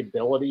having the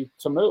ability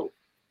to move,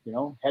 you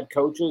know, head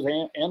coaches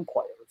and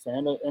players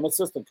and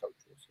assistant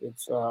coaches.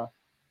 It's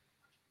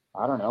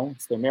I don't know.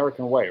 It's the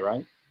American way,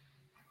 right?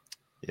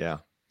 Yeah,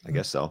 I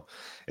guess so.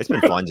 It's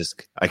been fun.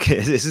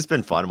 This has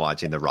been fun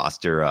watching the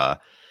roster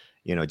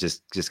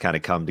just kind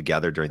of come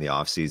together during the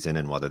off season,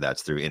 and whether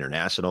that's through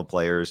international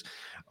players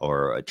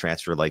or a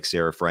transfer like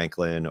Sarah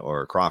Franklin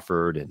or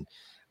Crawford. And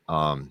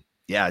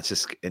it's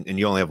just, and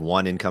you only have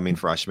one incoming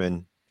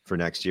freshman for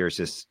next year.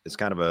 It's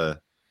kind of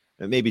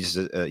maybe just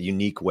a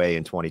unique way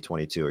in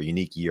 2022, or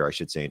unique year, I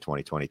should say, in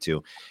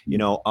 2022.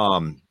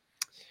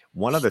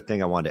 One other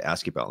thing I wanted to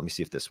ask you about, let me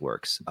see if this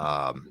works.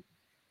 I'm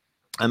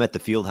at the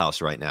field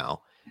house right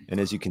now, and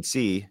as you can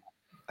see,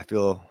 I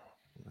feel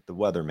like the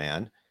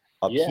weatherman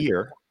up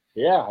here.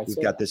 Yeah,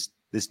 we've got this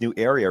new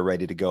area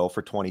ready to go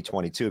for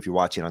 2022. If you're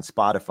watching on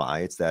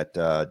Spotify, it's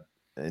that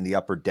in the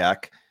upper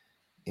deck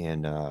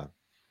and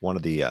one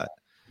of the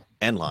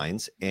end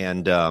lines.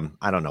 And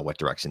I don't know what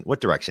direction. What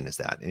direction is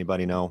that?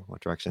 Anybody know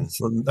what direction?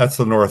 So that's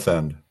the north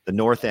end. The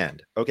north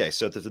end. Okay,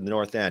 so this is the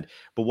north end.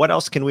 But what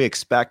else can we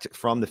expect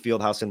from the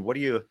field house? And what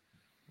do you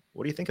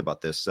think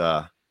about this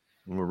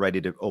when we're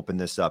ready to open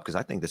this up? Because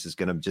I think this is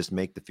going to just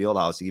make the field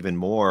house even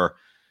more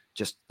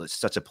just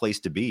such a place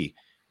to be,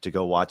 to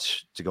go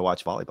watch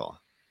volleyball.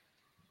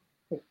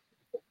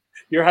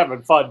 You're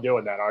having fun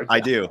doing that, aren't you? I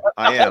do.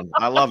 I am.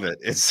 I love it.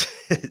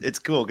 It's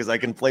cool because I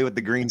can play with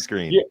the green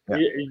screen. Yeah.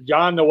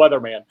 John the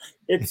weatherman.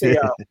 It's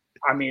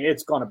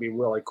it's going to be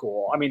really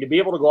cool. I mean, to be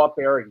able to go up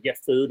there and get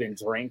food and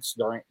drinks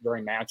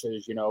during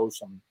matches,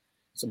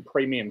 some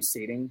premium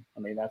seating. I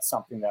mean, that's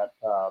something that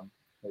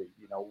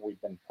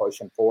we've been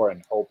pushing for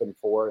and hoping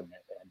for, and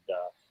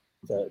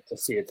to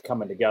see it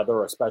coming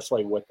together,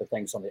 especially with the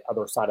things on the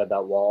other side of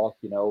that wall.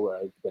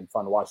 It's been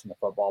fun watching the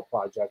football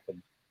project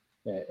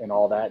and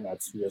all that, and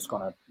that's just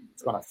gonna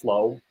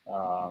flow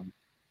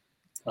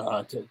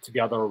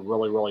together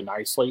really, really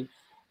nicely.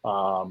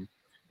 And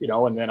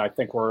then I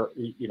think I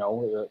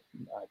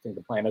think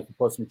the plan is to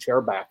put some chair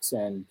backs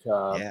and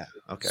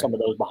some of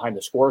those behind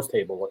the scores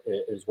table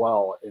as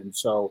well. And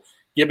so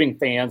giving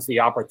fans the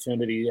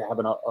opportunity,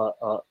 having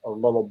a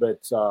little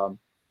bit,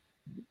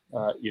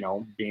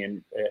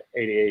 being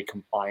ADA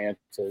compliant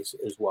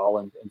as well,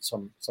 and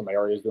some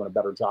areas doing a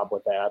better job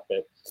with that.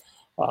 But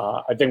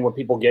I think when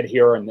people get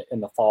here in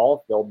the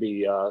fall,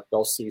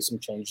 they'll see some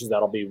changes.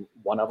 That'll be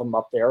one of them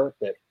up there.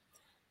 But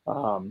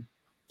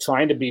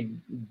trying to be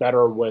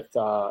better with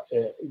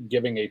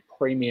giving a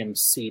premium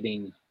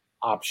seating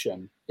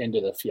option into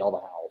the field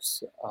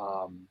house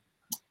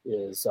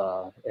is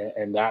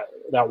and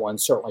that one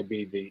certainly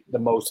be the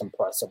most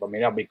impressive. I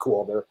mean, that'd be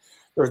cool.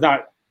 There's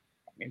not.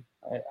 I mean,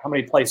 how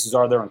many places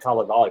are there in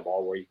college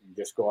volleyball where you can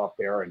just go up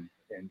there and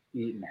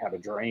eat and have a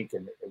drink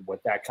and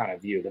with that kind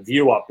of view? The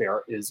view up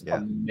there is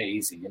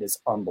amazing. It is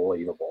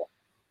unbelievable.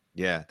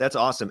 Yeah, that's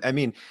awesome. I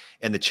mean,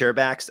 and the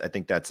chairbacks, I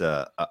think that's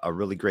a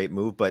really great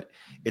move, but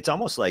it's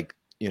almost like,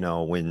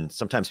 when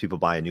sometimes people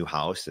buy a new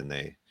house and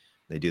they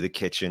do the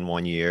kitchen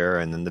one year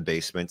and then the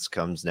basements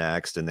comes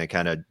next, and they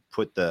kind of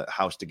put the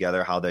house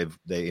together how they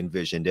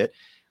envisioned it.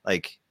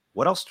 Like,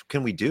 what else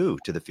can we do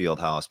to the field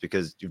house?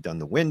 Because you've done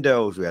the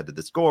windows, we added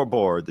the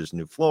scoreboard, there's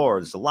new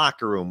floors, the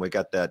locker room, we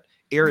got that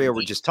area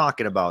we're just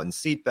talking about, and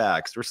seat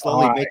backs. We're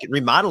slowly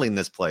remodeling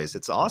this place.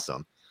 It's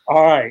awesome.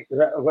 All right.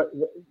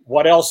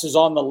 What else is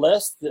on the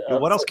list?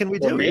 What else can we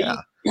do? Yeah.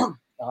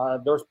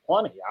 There's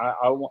plenty.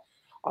 I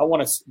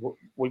want to.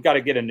 We've got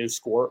to get a new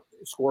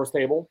scores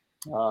table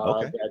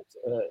that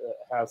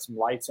has some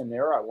lights in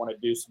there. I want to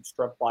do some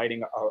strip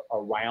lighting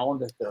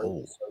around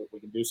so we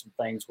can do some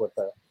things with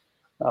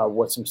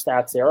some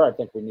stats there. I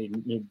think we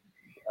need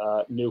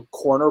new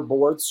corner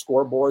boards,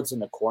 scoreboards in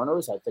the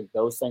corners. I think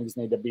those things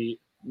need to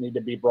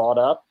be brought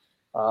up.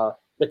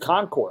 The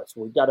concourse,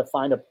 we've got to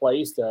find a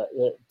place to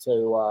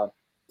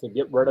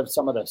get rid of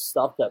some of the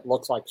stuff that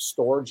looks like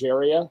storage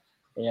area,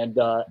 and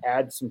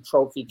add some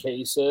trophy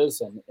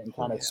cases and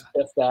kind of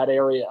spiff that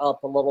area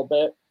up a little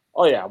bit.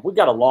 Oh yeah, we've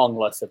got a long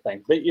list of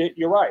things. But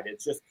you're right.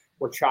 It's just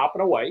we're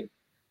chopping away,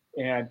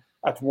 and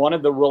that's one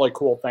of the really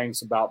cool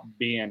things about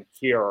being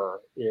here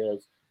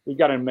is we've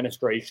got an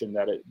administration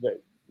that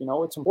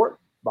it's important.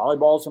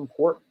 Volleyball is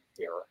important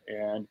here,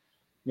 and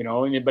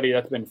anybody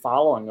that's been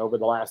following over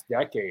the last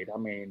decade, I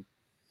mean,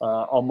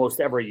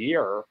 almost every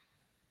year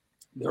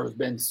there's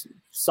been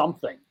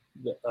something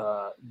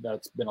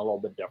that's been a little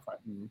bit different.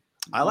 And,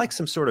 I like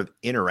some sort of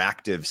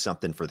interactive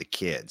something for the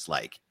kids,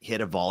 like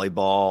hit a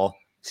volleyball,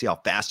 see how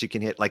fast you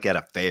can hit, like at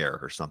a fair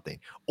or something,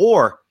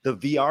 or the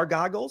VR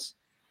goggles.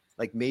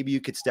 Like maybe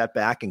you could step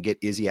back and get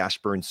Izzy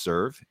Ashburn's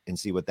serve and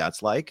see what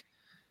that's like.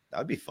 That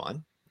would be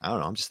fun. I don't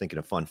know. I'm just thinking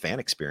of fun fan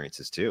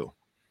experiences too.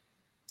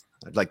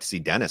 I'd like to see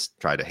Dennis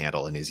try to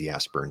handle an Izzy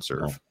Ashburn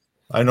serve.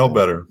 I know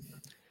better.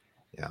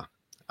 Yeah.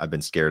 I've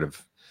been scared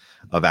of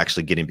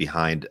actually getting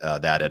behind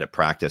that at a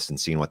practice and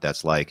seeing what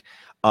that's like.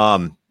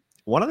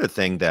 One other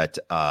thing that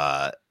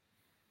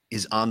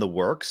is on the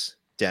works,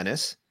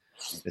 Dennis,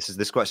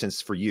 this question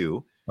is for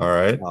you. All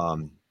right.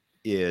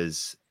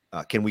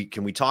 Can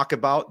we talk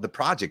about the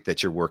project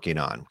that you're working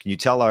on? Can you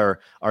tell our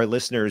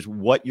listeners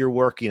what you're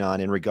working on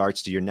in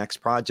regards to your next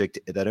project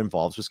that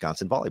involves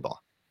Wisconsin volleyball?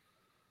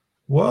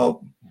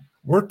 Well,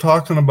 we're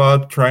talking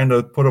about trying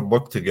to put a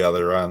book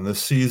together on this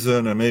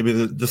season and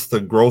maybe just the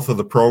growth of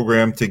the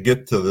program to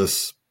get to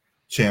this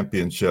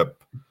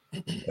championship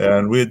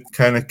And we had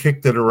kind of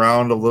kicked it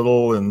around a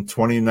little in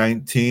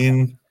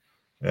 2019,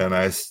 and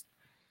I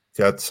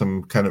got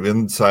some kind of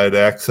inside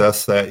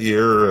access that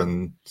year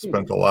and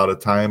spent a lot of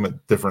time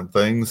at different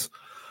things.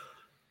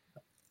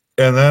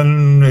 And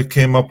then it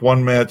came up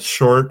one match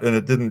short, and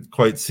it didn't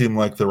quite seem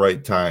like the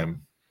right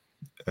time.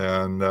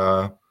 And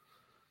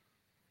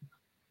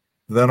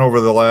then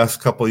over the last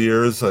couple of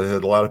years, I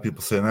had a lot of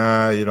people saying,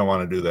 you don't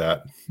want to do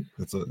that.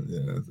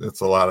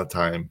 It's a lot of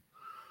time.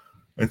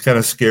 It kind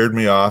of scared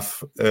me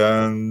off.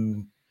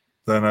 And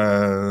then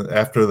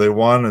after they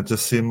won, it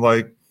just seemed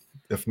like,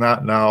 if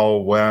not now,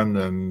 when?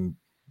 And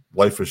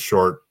life is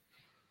short.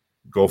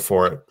 Go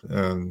for it.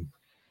 And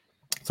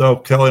so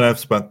Kelly and I have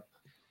spent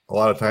a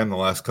lot of time the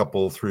last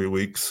 3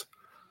 weeks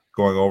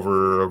going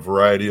over a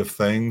variety of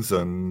things,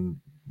 and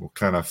we'll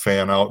kind of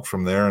fan out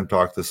from there and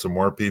talk to some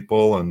more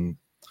people. And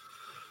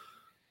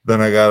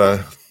then I got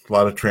a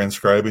lot of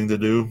transcribing to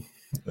do,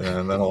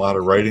 and then a lot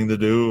of writing to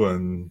do,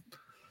 and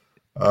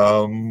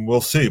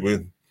we'll see.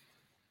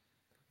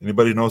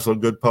 Anybody knows a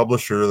good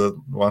publisher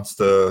that wants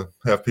to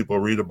have people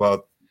read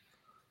about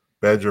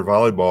Badger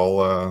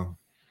volleyball,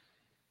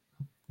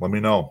 let me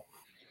know.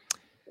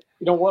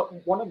 You know what?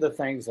 One of the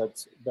things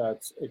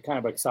that's kind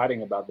of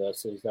exciting about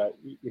this is that,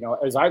 you know,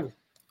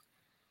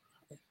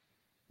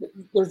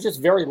 there's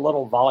just very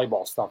little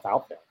volleyball stuff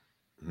out there.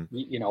 Mm-hmm.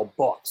 You know,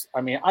 books.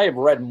 I mean, I have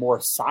read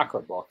more soccer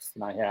books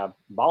than I have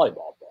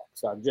volleyball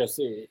books.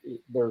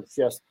 There's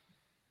just,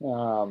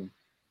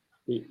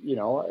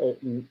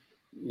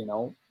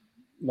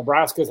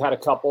 Nebraska's had a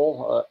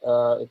couple,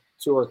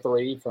 2 or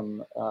 3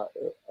 from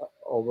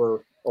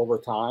over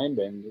time,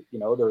 and you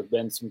know, there's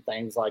been some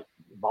things like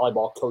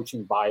Volleyball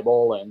Coaching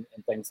Bible and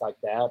things like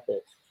that.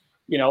 But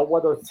you know,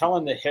 whether it's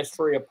telling the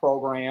history of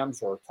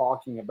programs or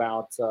talking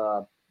about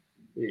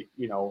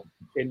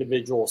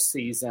individual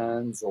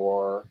seasons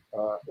or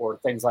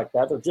things like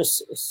that, there's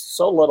just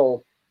so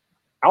little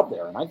out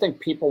there, and I think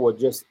people would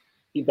just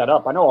eat that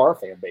up. I know our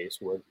fan base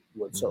would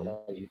certainly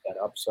eat that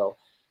up. So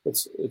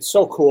it's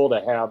so cool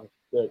to have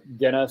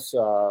Dennis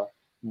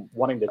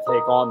wanting to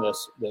take on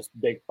this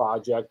big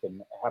project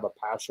and have a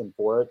passion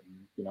for it.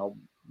 And, you know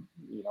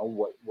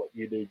what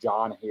you do,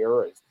 John,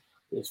 here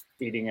is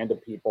feeding into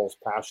people's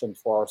passions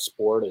for our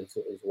sport as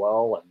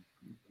well, and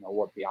you know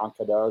what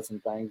Bianca does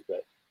and things.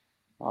 But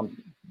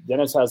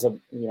Dennis has I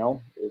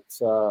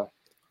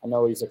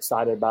know he's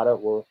excited about it.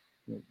 We're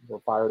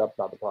fired up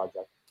about the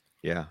project.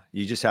 Yeah,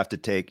 you just have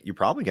to you're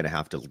probably going to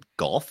have to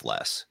golf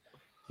less,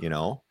 you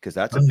know, because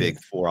that's a big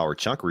 4-hour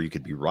chunk where you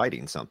could be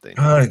writing something.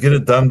 Get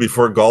it done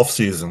before golf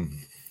season.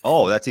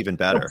 Oh, that's even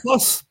better. Well,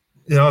 plus,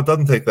 you know, it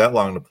doesn't take that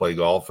long to play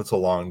golf. It's a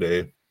long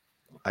day.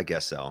 I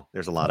guess so.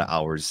 There's a lot of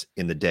hours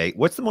in the day.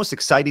 What's the most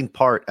exciting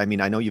part? I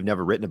mean, I know you've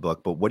never written a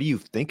book, but what do you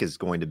think is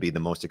going to be the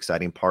most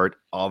exciting part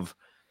of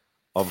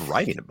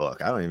writing a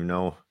book? I don't even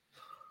know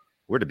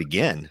where to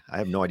begin. I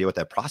have no idea what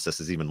that process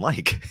is even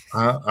like.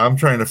 I'm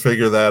trying to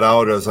figure that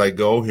out as I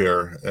go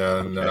here,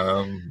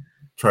 and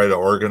try to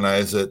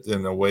organize it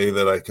in a way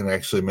that I can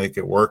actually make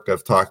it work.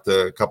 I've talked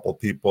to a couple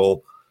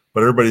people, but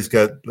everybody's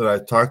that I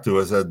talked to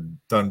has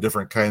done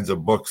different kinds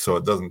of books, so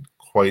it doesn't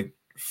quite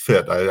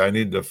fit. I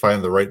need to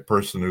find the right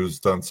person who's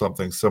done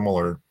something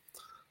similar.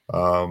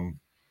 I'm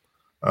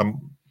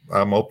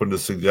open to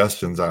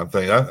suggestions on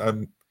things.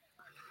 I'm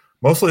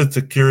mostly, it's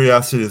a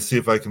curiosity to see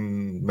if I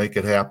can make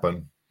it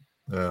happen.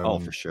 Oh,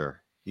 for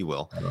sure. You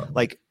will.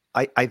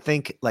 I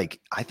think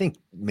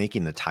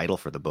making the title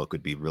for the book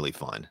would be really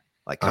fun.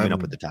 Like coming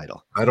up with the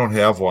title. I don't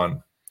have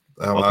one.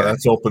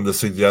 That's open to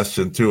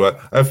suggestion too.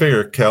 I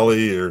figure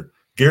Kelly or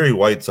Gary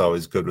White's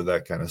always good with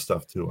that kind of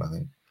stuff too,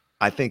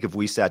 I think if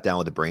we sat down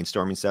with a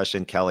brainstorming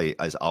session, Kelly,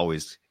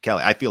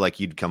 I feel like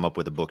you'd come up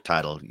with a book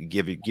title. You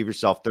give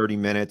yourself 30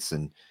 minutes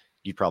and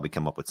you'd probably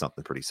come up with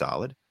something pretty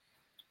solid.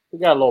 We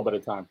got a little bit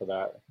of time for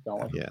that,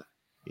 don't we?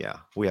 Yeah.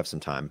 We have some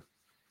time.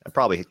 It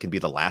probably can be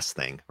the last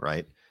thing,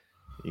 right?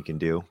 You can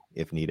do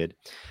if needed.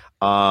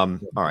 All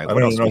right. I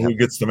don't know who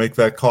gets to make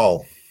that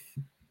call.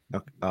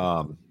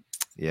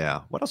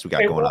 Yeah. What else we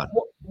got going on?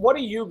 What are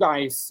you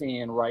guys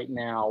seeing right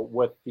now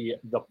with the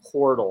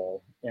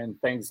portal and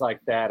things like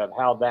that, of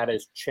how that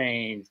has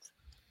changed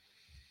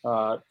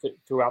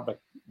throughout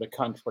the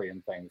country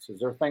and things?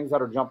 Is there things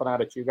that are jumping out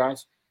at you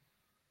guys?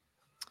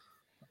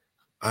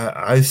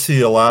 I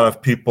see a lot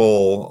of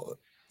people,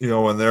 you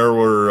know, when there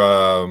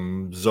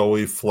were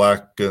Zoe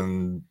Fleck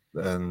and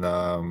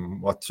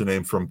what's her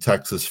name from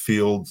Texas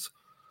Fields,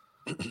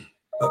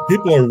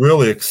 people are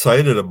really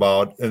excited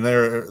about, and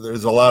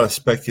there's a lot of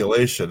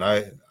speculation.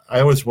 I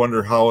always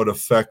wonder how it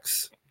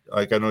affects,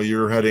 like I know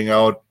you're heading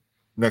out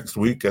next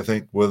week, I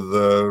think, with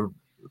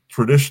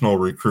traditional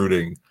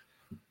recruiting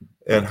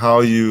and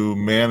how you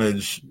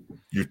manage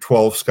your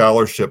 12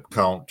 scholarship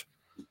count,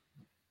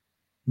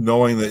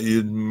 knowing that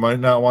you might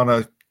not want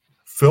to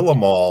fill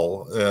them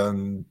all,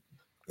 and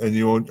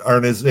you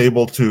aren't as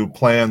able to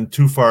plan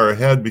too far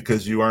ahead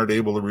because you aren't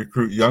able to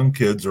recruit young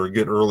kids or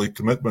get early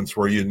commitments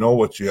where you know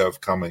what you have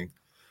coming.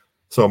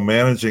 So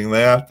managing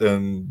that,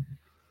 and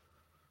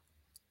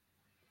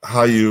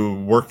how you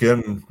work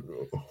in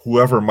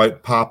whoever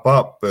might pop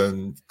up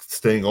and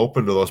staying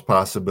open to those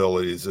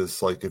possibilities.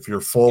 It's like if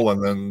you're full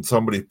and then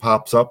somebody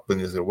pops up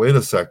and you say, wait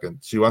a second,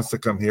 she wants to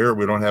come here.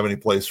 We don't have any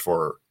place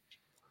for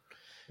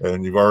her.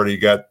 And you've already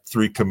got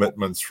 3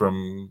 commitments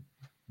from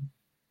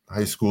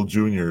high school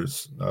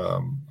juniors.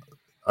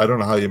 I don't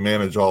know how you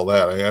manage all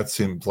that. I mean, that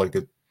seems like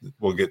it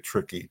will get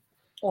tricky.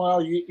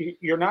 Well,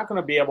 you're not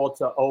going to be able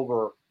to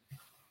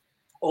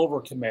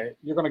overcommit.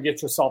 You're going to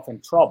get yourself in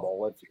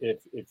trouble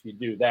if you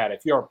do that.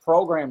 If you're a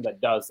program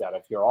that does that,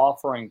 if you're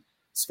offering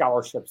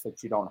scholarships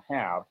that you don't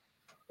have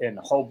in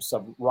hopes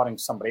of running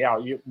somebody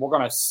out, we're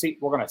going to see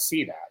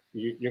that.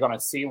 You're going to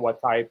see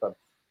what type of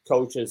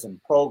coaches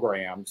and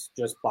programs,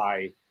 just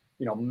by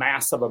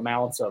massive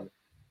amounts of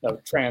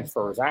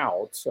transfers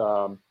out.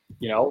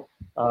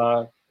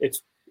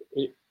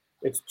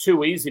 It's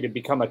too easy to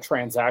become a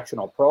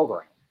transactional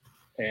program.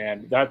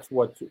 And that's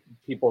what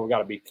people have got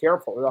to be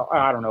careful.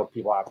 I don't know if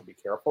people have to be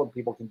careful.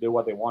 People can do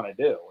what they want to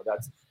do.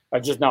 That's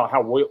just not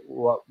how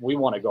we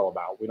want to go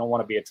about. We don't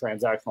want to be a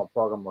transactional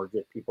program where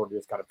people are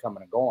just kind of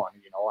coming and going.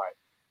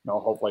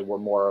 Hopefully we're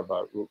more of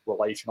a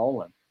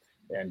relational,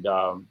 and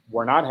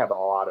we're not having a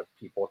lot of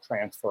people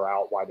transfer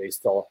out while they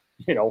still,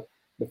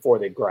 before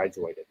they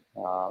graduated.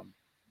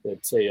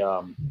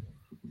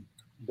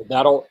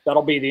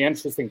 That'll be the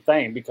interesting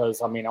thing,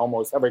 because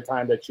almost every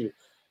time that you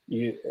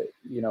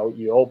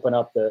open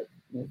up the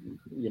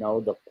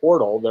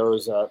portal,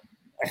 there's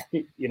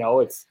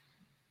it's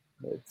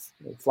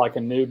like a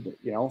new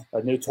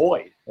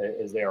toy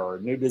is there, or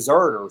a new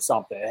dessert or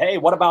something. Hey,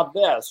 what about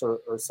this or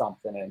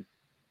something? And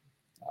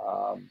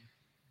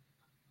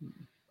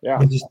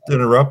I'll just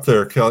interrupt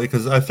there, Kelly,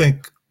 because I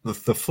think the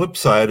flip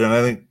side, and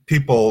I think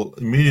people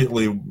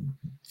immediately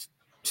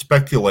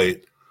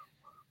speculate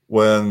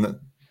when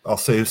I'll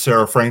say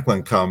Sarah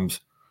Franklin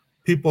comes,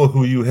 people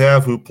who you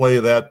have who play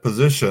that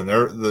position,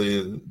 they're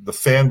the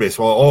fan base.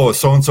 Well, is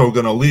so-and-so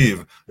going to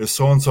leave? Is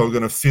so-and-so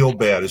going to feel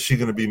bad? Is she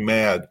going to be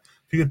mad?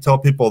 If you could tell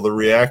people the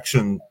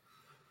reaction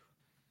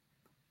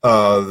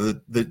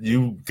that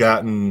you've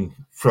gotten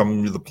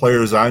from the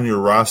players on your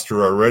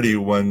roster already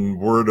when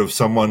word of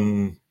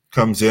someone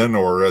comes in,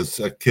 or as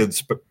a kid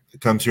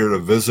comes here to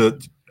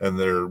visit and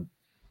they're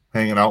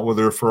hanging out with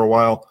her for a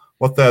while,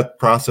 what that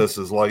process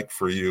is like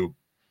for you.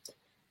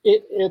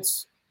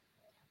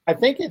 I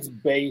think it's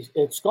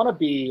going to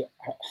be,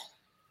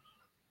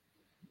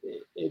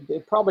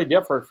 it probably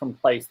differs from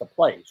place to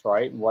place,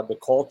 right? And what the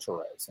culture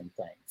is and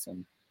things.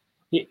 And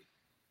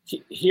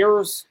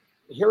here's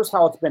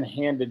how it's been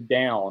handed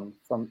down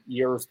from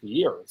years to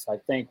years. I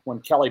think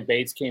when Kelly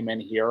Bates came in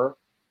here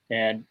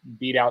and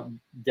beat out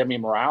Demi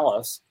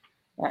Morales,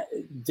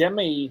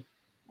 Demi,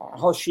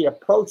 how she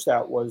approached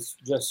that was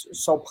just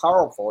so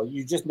powerful.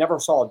 You just never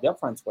saw a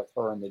difference with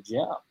her in the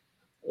gym.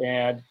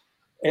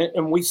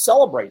 And we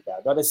celebrate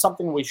that. That is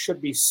something we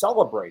should be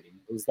celebrating,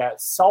 is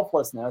that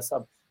selflessness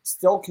of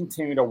still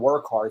continue to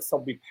work hard, still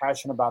be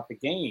passionate about the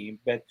game,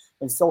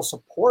 and still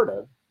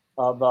supportive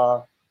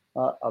of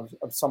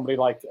somebody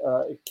like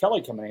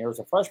Kelly coming in here as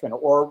a freshman.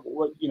 Or,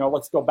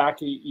 let's go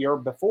back a year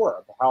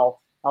before, how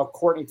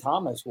Courtney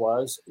Thomas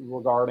was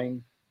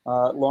regarding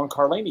Lauren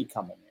Carlini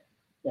coming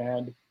in.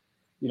 And,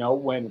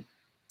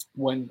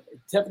 when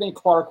Tiffany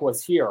Clark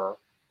was here,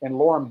 and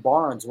Lauren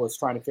Barnes was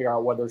trying to figure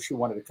out whether she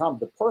wanted to come,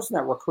 the person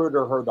that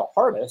recruited her the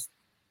hardest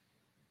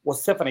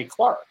was Tiffany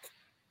Clark.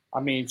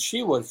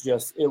 She was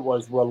it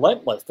was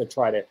relentless to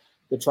try to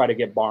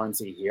get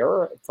Barnesy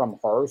here from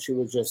her. She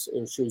was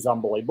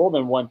unbelievable.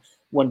 Then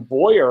when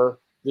Boyer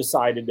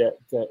decided to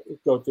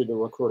go through the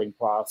recruiting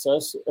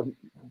process,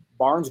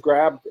 Barnes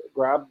grabbed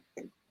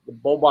the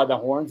bull by the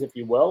horns, if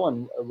you will,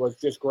 and it was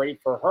just great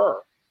for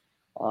her.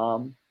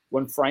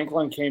 When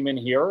Franklin came in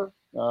here,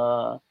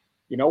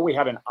 we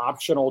had an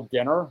optional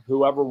dinner.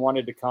 Whoever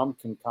wanted to come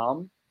can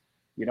come.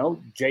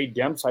 Jay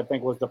Demps, I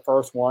think, was the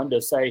first one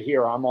to say,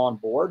 here, I'm on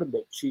board.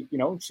 But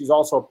she's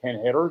also a pin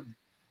hitter.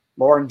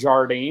 Lauren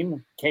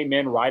Jardine came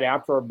in right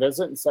after a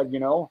visit and said, hey,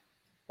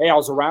 I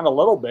was around a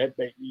little bit,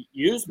 but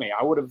use me.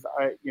 I would have,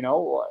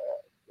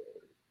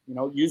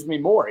 use me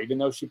more, even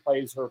though she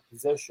plays her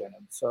position.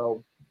 And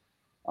so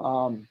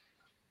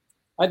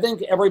I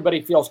think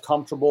everybody feels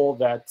comfortable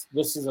that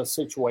this is a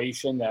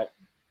situation that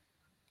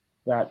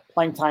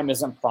playing time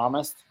isn't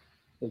promised.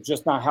 It's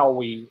just not how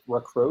we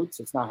recruit.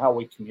 It's not how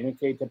we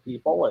communicate to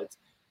people.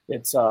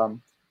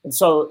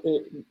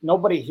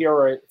 Nobody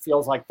here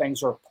feels like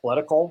things are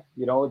political.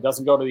 It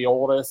doesn't go to the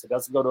oldest. It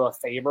doesn't go to a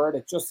favorite.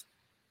 It just,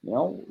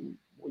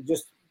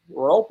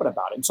 we're open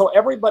about it. And so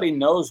everybody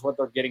knows what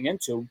they're getting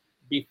into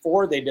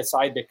before they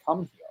decide to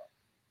come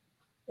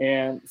here.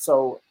 And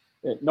so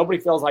nobody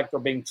feels like they're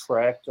being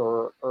tricked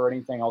or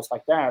anything else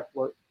like that.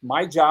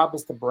 My job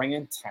is to bring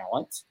in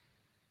talent.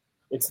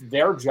 It's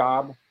their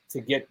job to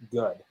get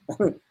good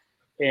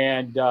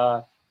and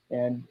to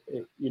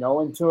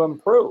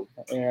improve.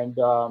 And,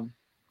 but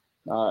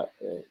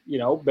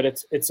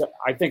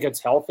I think it's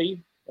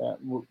healthy.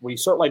 We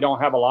certainly don't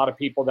have a lot of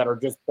people that are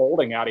just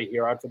bolting out of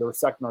here after their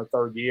second or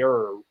third year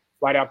or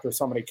right after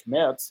somebody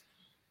commits.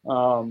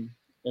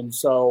 And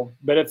so,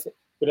 but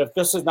if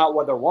this is not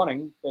what they're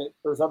wanting,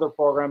 there's other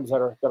programs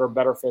that are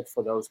better fit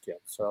for those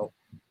kids. So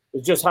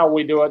it's just how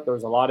we do it.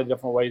 There's a lot of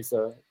different ways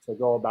to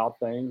go about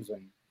things,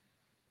 and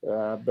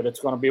but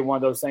it's going to be one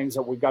of those things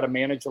that we've got to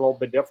manage a little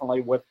bit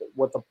differently with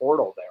the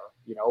portal there.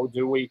 You know,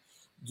 do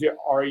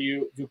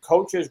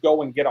coaches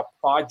go and get a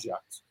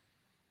project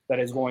that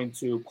is going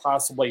to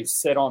possibly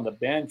sit on the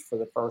bench for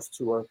the first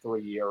 2 or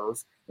 3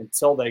 years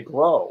until they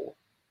grow?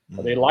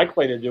 Are they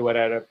likely to do it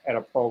at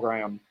a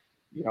program,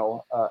 you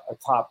know, a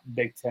top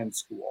Big Ten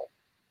school?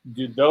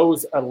 Do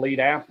those elite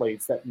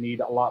athletes that need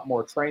a lot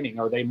more training,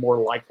 are they more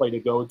likely to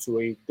go to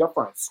a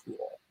different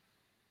school?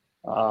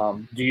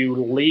 Do you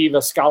leave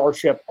a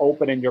scholarship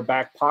open in your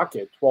back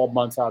pocket 12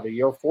 months out of the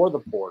year for the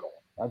portal?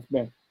 That's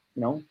been,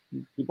 you know,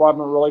 people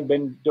haven't really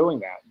been doing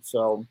that.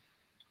 So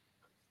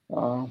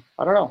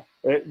I don't know.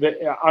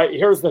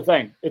 Here's the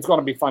thing. It's going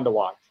to be fun to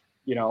watch,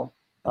 you know.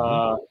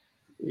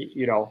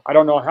 You know, I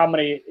don't know how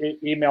many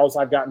emails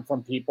I've gotten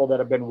from people that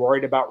have been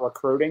worried about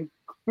recruiting.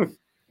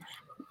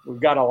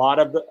 We've got a lot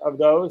of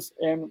those,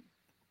 and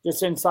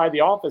just inside the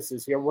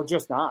offices here, we're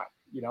just not.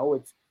 You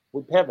know,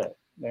 we pivot,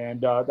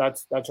 and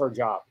that's our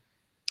job.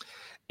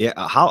 Yeah.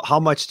 How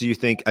much do you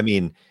think? I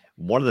mean,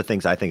 one of the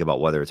things I think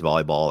about, whether it's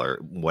volleyball or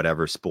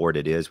whatever sport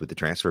it is with the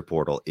transfer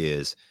portal,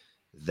 is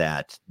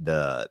that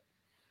the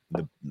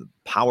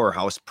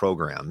powerhouse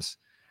programs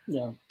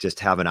just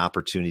have an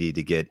opportunity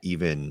to get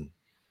even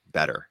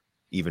better,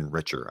 even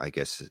richer, I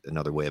guess,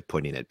 another way of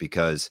putting it,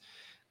 because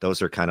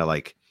those are kind of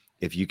like,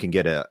 if you can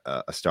get a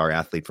star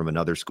athlete from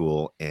another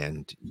school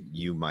and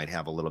you might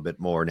have a little bit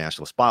more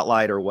national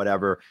spotlight or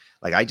whatever,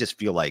 like, I just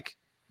feel like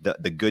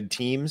the good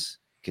teams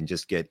can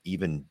just get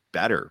even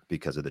better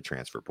because of the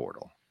transfer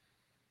portal.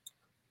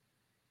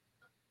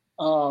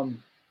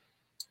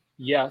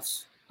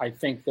 Yes, I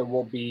think there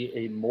will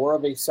be more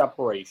of a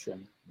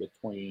separation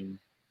between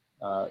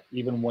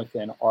even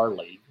within our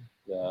league,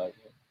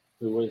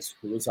 who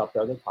is up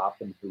there at the top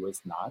and who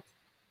is not.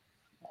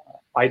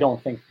 I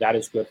don't think that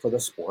is good for the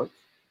sport.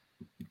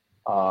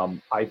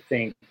 I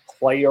think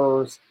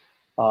players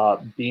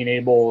being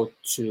able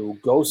to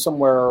go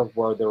somewhere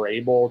where they're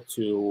able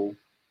to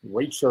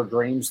reach their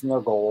dreams and their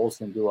goals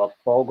and do a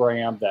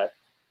program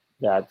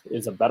that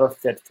is a better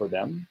fit for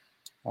them,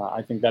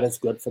 I think that is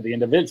good for the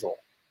individual.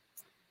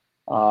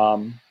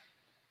 But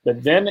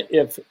then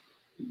if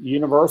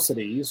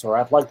universities or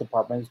athletic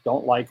departments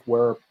don't like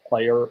where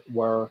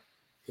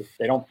if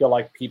they don't feel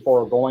like people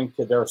are going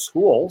to their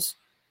schools,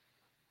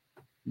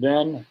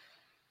 then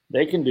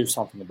they can do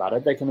something about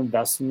it. They can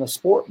invest in the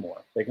sport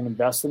more. They can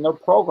invest in their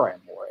program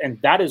more. And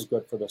that is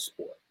good for the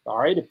sport. All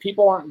right. If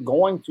people aren't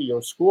going to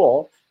your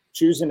school,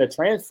 choosing to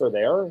transfer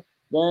there,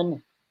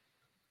 then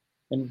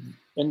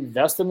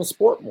invest in the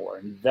sport more,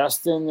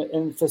 invest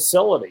in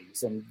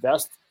facilities,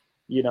 invest,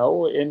 you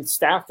know, in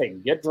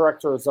staffing, get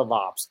directors of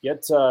ops,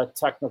 get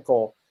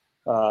technical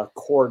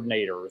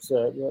coordinators,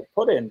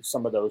 put in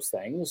some of those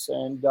things,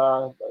 and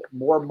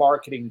more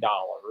marketing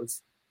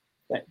dollars,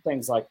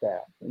 things like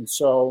that. And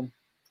so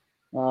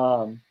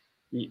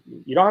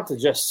you don't have to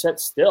just sit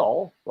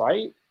still,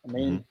 right? I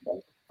mean,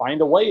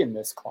 find a way in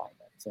this climate.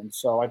 And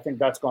so I think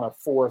that's going to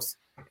force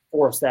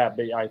that.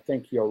 But I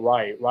think you're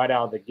right out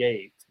of the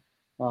gate.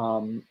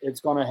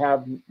 It's going to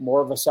have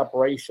more of a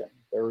separation.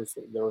 There's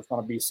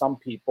going to be some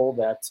people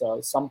that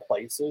some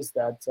places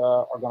that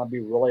are going to be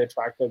really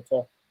attractive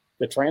to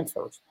the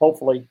transfers.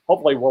 Hopefully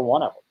we're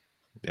one of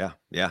them.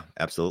 Yeah,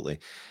 absolutely.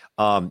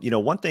 You know,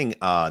 one thing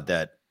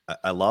that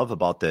I love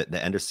about the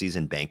end of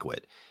season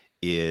banquet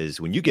is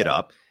when you get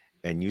up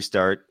and you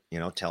start, you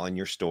know, telling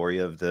your story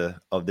of the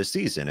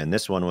season. And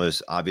this one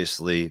was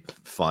obviously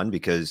fun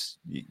because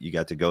you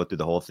got to go through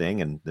the whole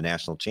thing and the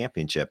national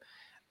championship.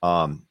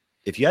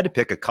 If you had to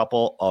pick a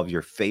couple of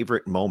your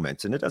favorite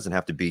moments, and it doesn't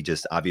have to be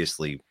just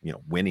obviously, you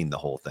know, winning the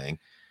whole thing,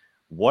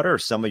 what are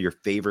some of your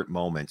favorite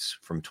moments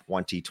from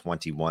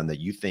 2021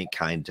 that you think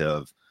kind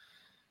of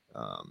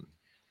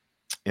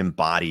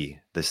embody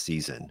the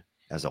season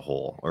as a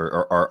whole,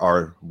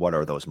 or what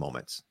are those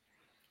moments?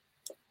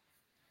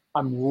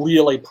 I'm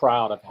really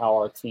proud of how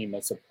our team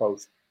has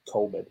approached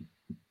COVID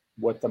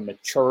with the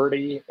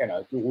maturity and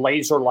a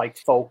laser-like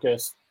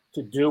focus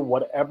to do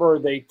whatever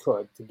they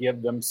could to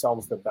give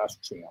themselves the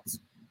best chance.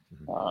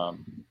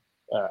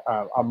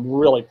 I'm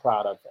really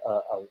proud of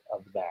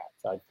that.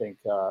 I think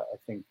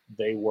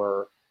they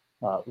were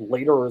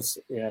leaders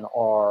in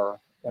our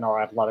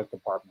athletic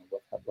department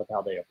with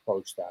how they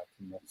approached that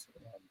and the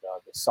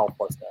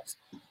selflessness.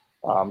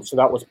 So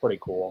that was pretty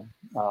cool.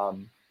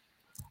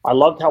 I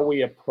loved how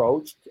we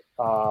approached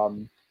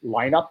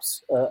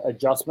lineups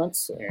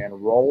adjustments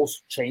and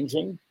roles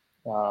changing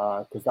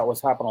because that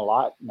was happening a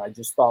lot, and I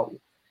just thought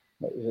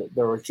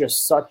there was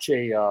just such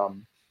a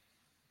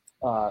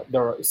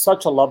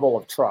level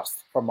of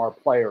trust from our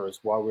players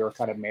while we were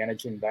kind of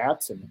managing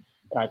that, and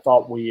I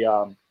thought we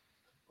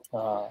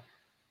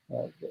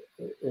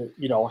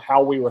you know,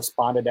 how we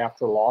responded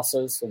after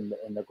losses and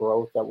the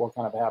growth that will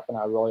kind of happen.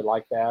 I really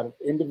like that.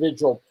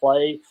 Individual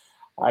play,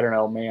 I don't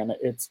know, man.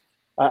 It's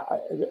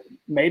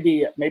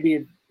maybe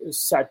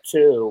set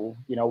 2,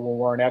 when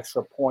we're in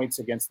extra points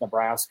against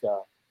Nebraska,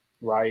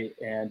 right?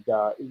 And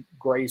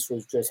Grace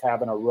was just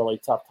having a really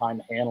tough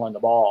time handling the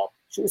ball.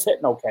 She was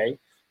hitting okay,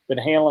 but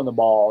handling the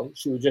ball,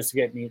 she was just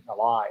getting eaten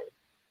alive.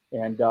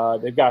 And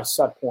they got a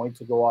set point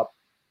to go up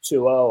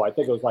 2-0. I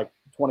think it was like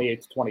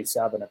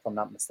 28-27, if I'm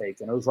not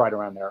mistaken. It was right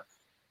around there.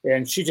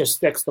 And she just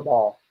sticks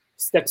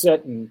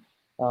it, and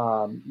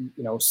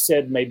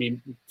Sid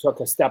maybe took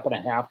a step and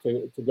a half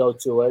to go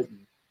to it,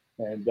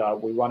 and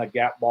we run a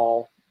gap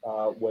ball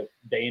with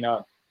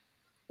Dana.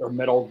 Their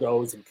middle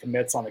goes and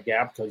commits on the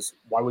gap, because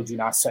why would you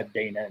not set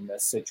Dana in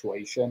this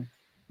situation?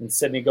 And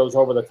Sydney goes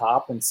over the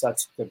top and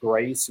sets to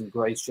Grace, and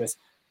Grace just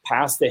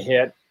passed the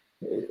hit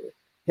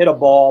a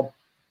ball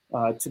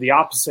to the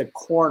opposite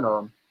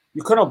corner.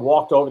 You couldn't have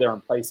walked over there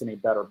and placed any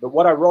better. But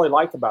what I really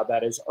liked about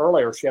that is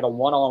earlier she had a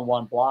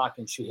one-on-one block,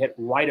 and she hit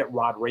right at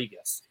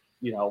Rodriguez.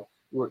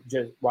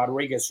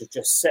 Rodriguez was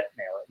just sitting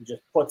there and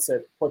just puts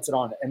it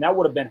on, and that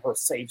would have been her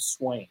safe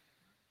swing.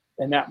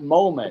 In that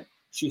moment,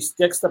 she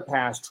sticks the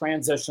pass,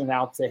 transition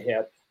out to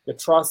hit. The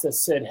trust that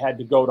Sid had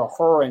to go to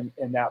her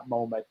in that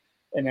moment,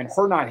 and then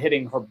her not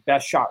hitting her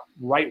best shot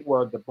right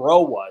where the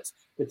bro was,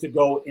 but to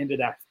go into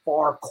that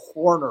far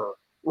corner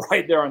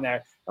right there on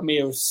that. I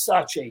mean, it was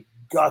such a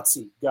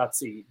gutsy,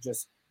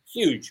 just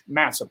huge,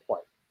 massive play.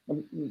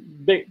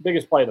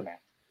 Biggest play of the match.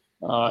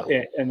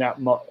 In that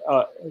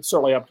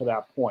certainly up to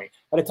that point,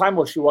 at a time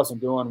where she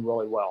wasn't doing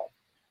really well,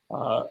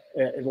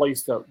 at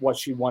least what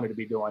she wanted to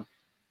be doing.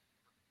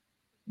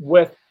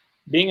 With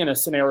being in a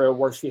scenario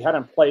where she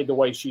hadn't played the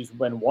way she's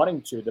been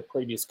wanting to the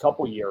previous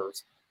couple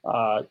years,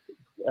 toward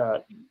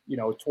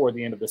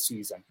the end of the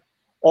season,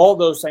 all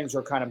those things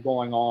are kind of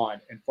going on,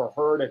 and for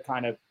her to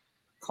kind of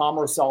calm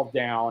herself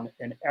down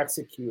and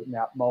execute in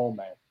that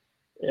moment,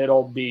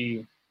 it'll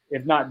be,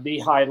 if not the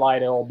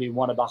highlight, it'll be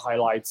one of the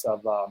highlights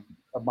of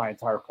my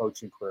entire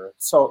coaching career.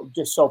 So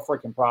just so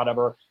freaking proud of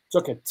her.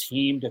 Took a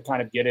team to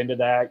kind of get into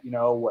that,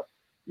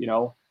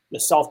 the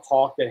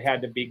self-talk that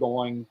had to be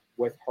going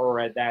with her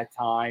at that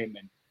time.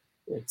 And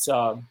it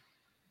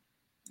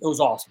was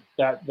awesome.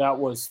 That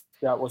was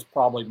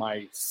probably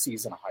my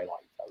season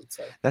highlight, I would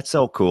say. That's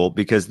so cool,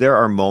 because there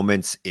are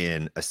moments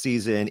in a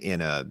season,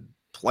 in a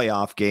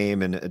playoff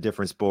game, in a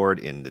different sport,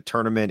 in the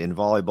tournament, in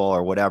volleyball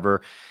or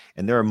whatever.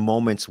 And there are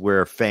moments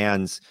where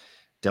fans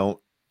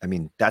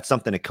that's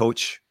something a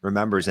coach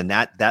remembers, and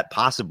that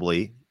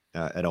possibly,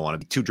 I don't want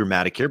to be too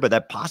dramatic here, but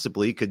that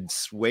possibly could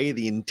sway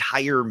the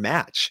entire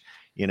match.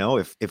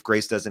 If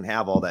Grace doesn't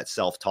have all that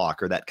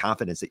self-talk or that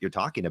confidence that you're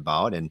talking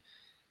about, and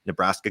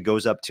Nebraska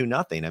goes up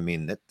 2-0, I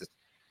mean, that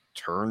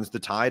turns the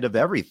tide of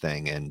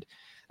everything. And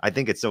I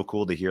think it's so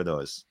cool to hear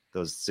those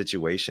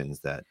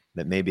situations that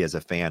maybe as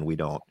a fan we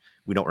don't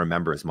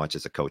remember as much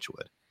as a coach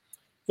would.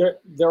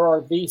 There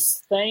are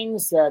these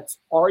things that,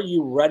 are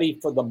you ready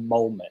for the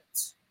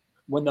moment?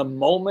 When the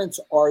moments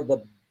are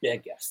the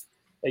biggest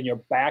and your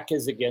back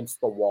is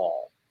against the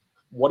wall,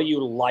 what do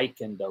you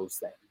like in those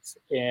things?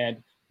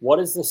 And what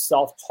is the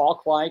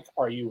self-talk like?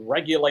 Are you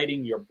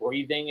regulating your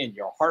breathing and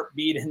your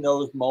heartbeat in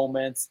those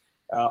moments?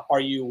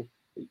 You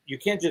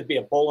can't just be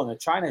a bull in a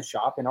china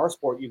shop. In our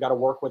sport, you got to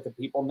work with the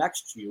people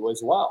next to you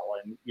as well.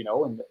 And,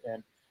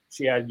 and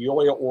she had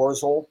Yulia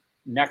Orzel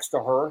next to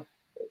her.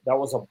 That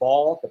was a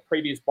ball. The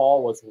previous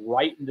ball was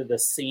right into the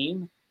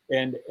seam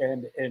and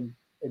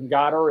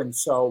got her. And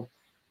so,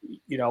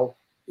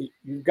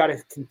 you've got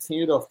to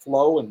continue to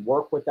flow and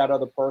work with that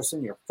other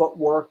person, your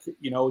footwork,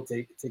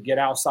 to get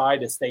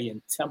outside, to stay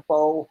in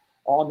tempo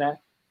on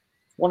that.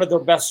 One of their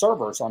best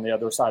servers on the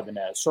other side of the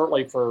net,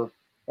 certainly for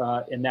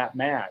in that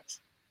match.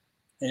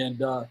 And,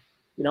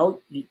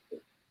 we've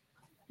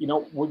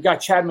got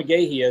Chad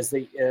McGahey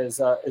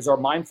as our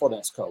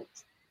mindfulness coach,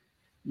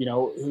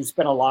 who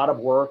spent a lot of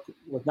work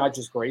with not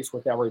just Grace,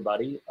 with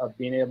everybody, of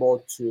being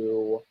able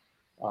to,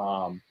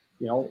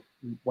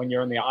 when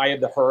you're in the eye of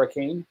the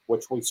hurricane,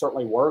 which we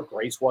certainly were,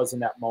 Grace was in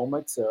that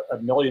moment. A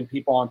million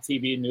people on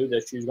TV knew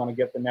that she was going to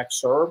get the next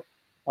serve.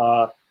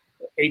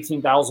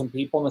 18,000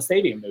 people in the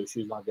stadium knew she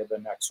was going to get the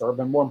next serve.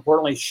 And more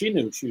importantly, she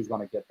knew she was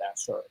going to get that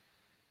serve.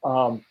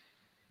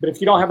 But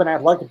if you don't have an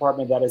athletic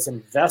department that is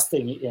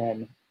investing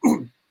in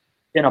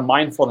a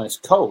mindfulness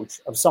coach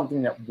of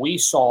something that we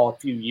saw a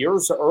few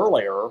years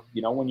earlier,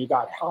 when you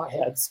got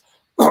hotheads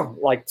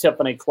like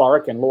Tiffany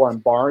Clark and Lauren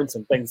Barnes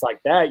and things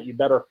like that, you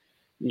better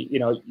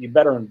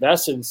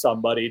invest in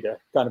somebody to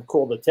kind of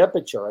cool the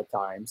temperature at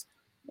times.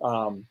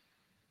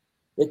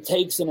 It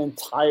takes an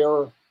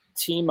entire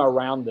team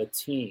around the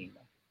team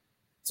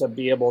to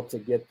be able to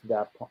get to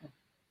that point,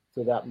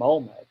 to that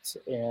moment.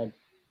 And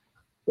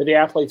the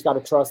athletes got to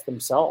trust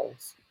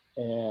themselves.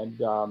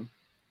 And,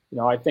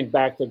 I think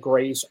back to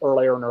Grace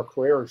earlier in her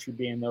career, she'd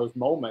be in those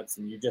moments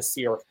and you just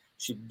see her,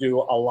 she'd do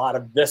a lot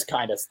of this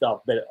kind of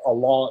stuff, but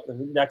along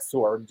next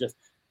to her, just,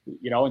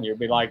 and you'd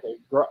be like,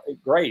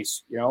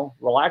 Grace,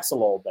 relax a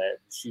little bit.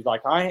 She's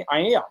like, I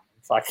am.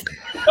 It's like,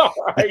 all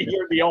right,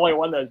 you're the only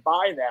one that's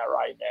buying that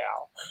right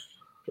now.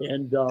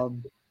 And,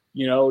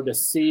 to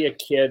see a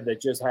kid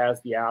that just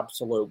has the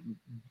absolute,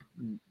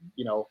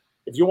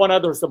 if you want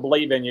others to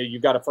believe in you, you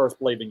got to first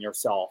believe in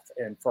yourself.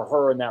 And for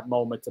her in that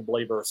moment to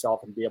believe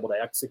herself and be able to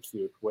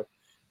execute with,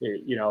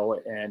 you know,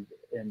 and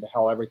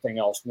how everything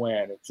else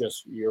went, it's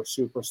just, you're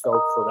super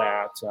stoked for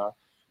that.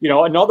 You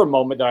know, another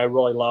moment that I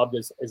really loved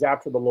is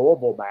after the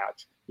Louisville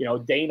match. You know,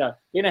 Dana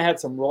had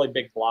some really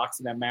big blocks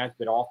in that match,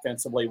 but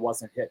offensively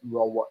wasn't hitting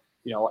real,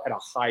 you know, at a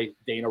high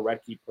Dana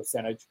Redke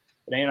percentage.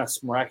 But Anna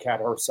Smrek had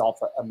herself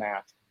a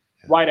match.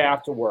 Right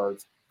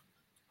afterwards,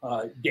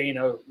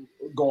 Dana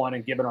going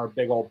and giving her a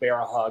big old bear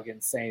hug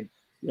and saying,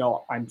 you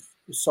know, I'm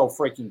so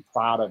freaking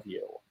proud of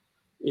you.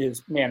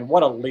 Is, man,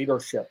 what a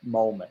leadership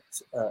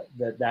moment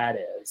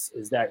that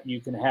is that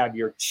you can have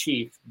your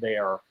chief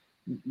there,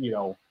 you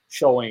know,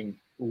 showing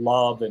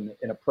love and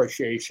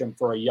appreciation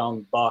for a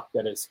young buck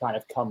that is kind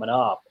of coming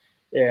up.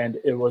 And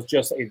it was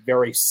just a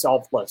very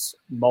selfless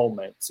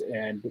moment,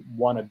 and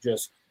one of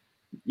just,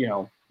 you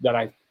know, that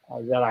I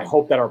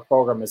hope that our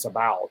program is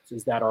about,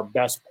 is that our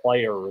best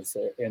players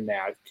in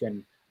that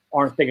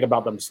aren't thinking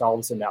about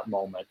themselves in that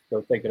moment.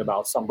 They're thinking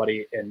about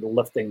somebody and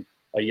lifting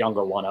a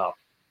younger one up.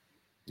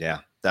 Yeah,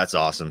 that's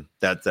awesome.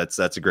 That's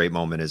a great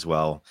moment as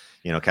well.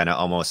 You know, kind of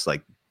almost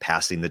like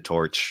passing the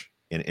torch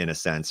in a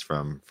sense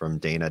from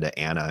Dana to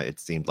Anna, it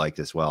seemed like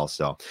as well.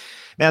 So,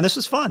 man, this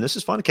was fun. This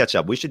is fun to catch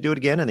up. We should do it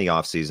again in the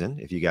off season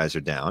if you guys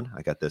are down.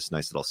 I got this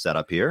nice little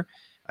setup here.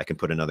 I can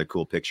put another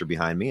cool picture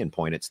behind me and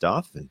point at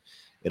stuff, and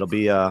it'll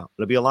be a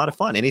lot of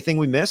fun. Anything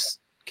we missed,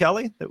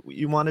 Kelly, that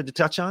you wanted to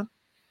touch on?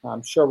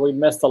 I'm sure we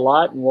missed a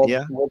lot, and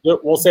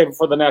we'll save it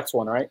for the next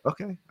one, right?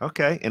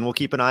 Okay. And we'll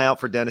keep an eye out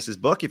for Dennis's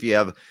book. If you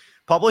have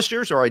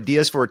publishers or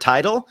ideas for a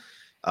title,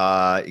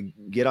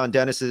 get on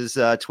Dennis's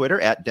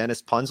Twitter at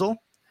Dennis Punzel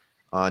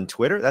on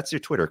Twitter. That's your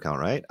Twitter account,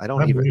 right? I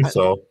don't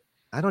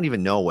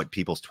even know what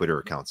people's Twitter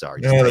accounts are.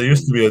 Yeah, there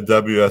used to be a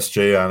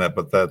WSJ on it,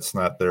 but that's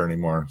not there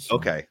anymore. So.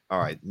 Okay. All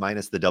right.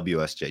 Minus the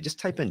WSJ. Just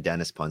type in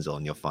Dennis Punzel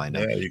and you'll find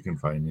it. Yeah, you can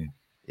find me.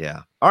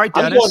 Yeah. All right,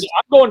 Dennis.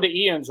 I'm going to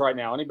Ian's right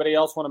now. Anybody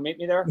else want to meet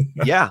me there?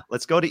 Yeah,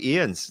 let's go to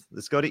Ian's.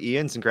 Let's go to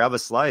Ian's and grab a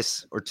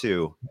slice or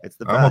two. It's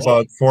the I'm best.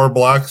 about 4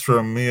 blocks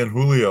from me and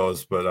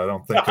Julio's, but I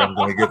don't think I'm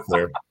going to get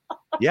there.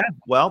 Yeah,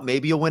 well,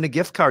 maybe you'll win a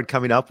gift card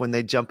coming up when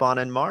they jump on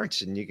in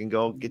March, and you can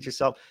go get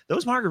yourself.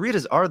 Those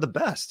margaritas are the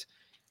best.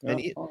 Yeah.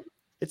 And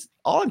it's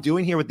all I'm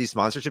doing here with these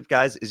sponsorship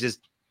guys is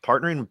just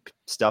partnering with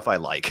stuff I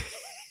like.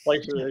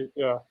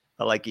 Yeah.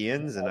 I like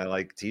Ian's, and I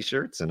like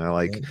T-shirts, and I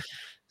like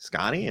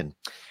Scotty, and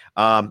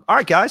all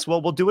right, guys.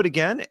 Well, we'll do it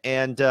again,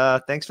 and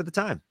thanks for the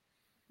time.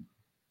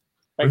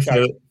 Thanks,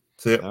 guys.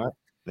 See ya. All right,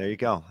 there you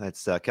go.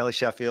 That's Kelly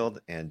Sheffield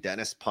and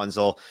Dennis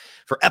Punzel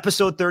for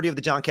episode 30 of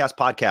the John Cast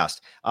podcast.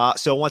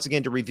 So once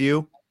again, to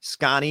review,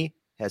 Scotty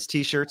has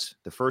T-shirts.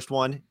 The first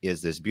one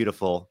is this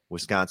beautiful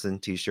Wisconsin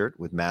T-shirt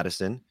with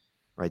Madison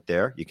right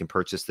there. You can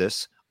purchase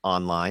this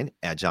online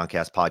at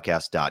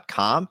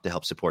johncastpodcast.com to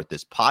help support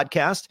this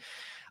podcast.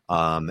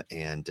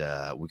 And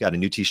we got a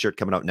new T-shirt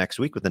coming out next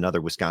week with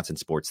another Wisconsin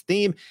sports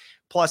theme,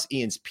 plus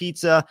Ian's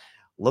Pizza.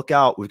 Look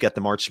out. We've got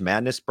the March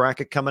Madness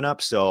bracket coming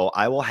up. So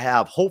I will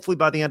have, hopefully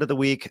by the end of the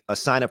week, a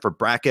sign up for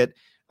bracket,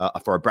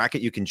 for a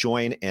bracket you can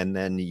join, and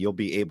then you'll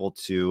be able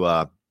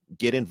to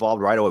get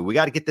involved right away. We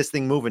got to get this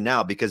thing moving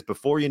now, because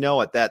before you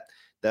know it, that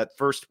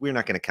first, we're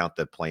not going to count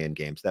the play-in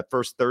games. That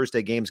first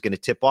Thursday game is going to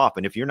tip off.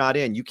 And if you're not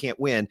in, you can't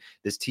win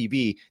this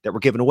TV that we're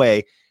giving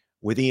away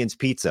with Ian's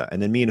Pizza. And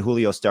then me and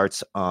Julio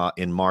starts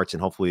in March,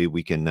 and hopefully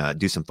we can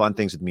do some fun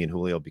things with me and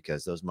Julio,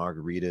 because those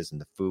margaritas and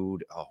the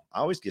food. Oh, I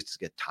always get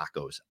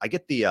tacos. I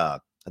get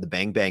the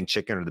Bang Bang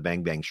chicken or the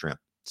Bang Bang shrimp.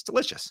 It's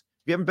delicious.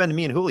 If you haven't been to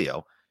me and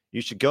Julio,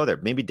 you should go there.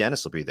 Maybe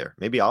Dennis will be there.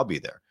 Maybe I'll be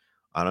there.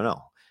 I don't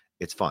know.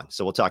 It's fun.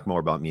 So we'll talk more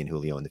about me and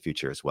Julio in the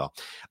future as well.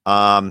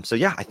 So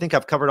yeah, I think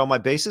I've covered all my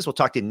bases. We'll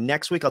talk to you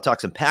next week. I'll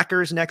talk some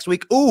Packers next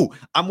week. Ooh,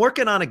 I'm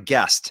working on a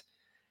guest.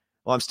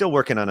 Well, I'm still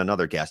working on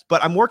another guest,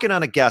 but I'm working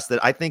on a guest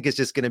that I think is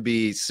just going to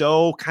be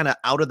so kind of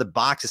out of the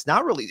box. It's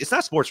not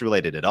sports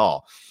related at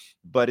all,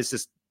 but it's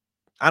just,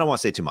 I don't want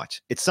to say too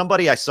much. It's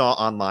somebody I saw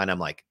online. I'm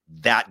like,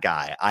 that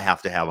guy I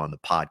have to have on the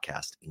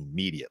podcast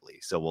immediately.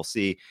 So we'll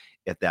see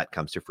if that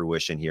comes to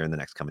fruition here in the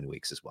next coming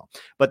weeks as well.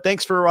 But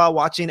thanks for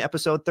watching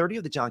episode 30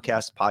 of the John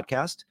Cast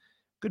podcast.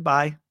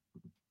 Goodbye.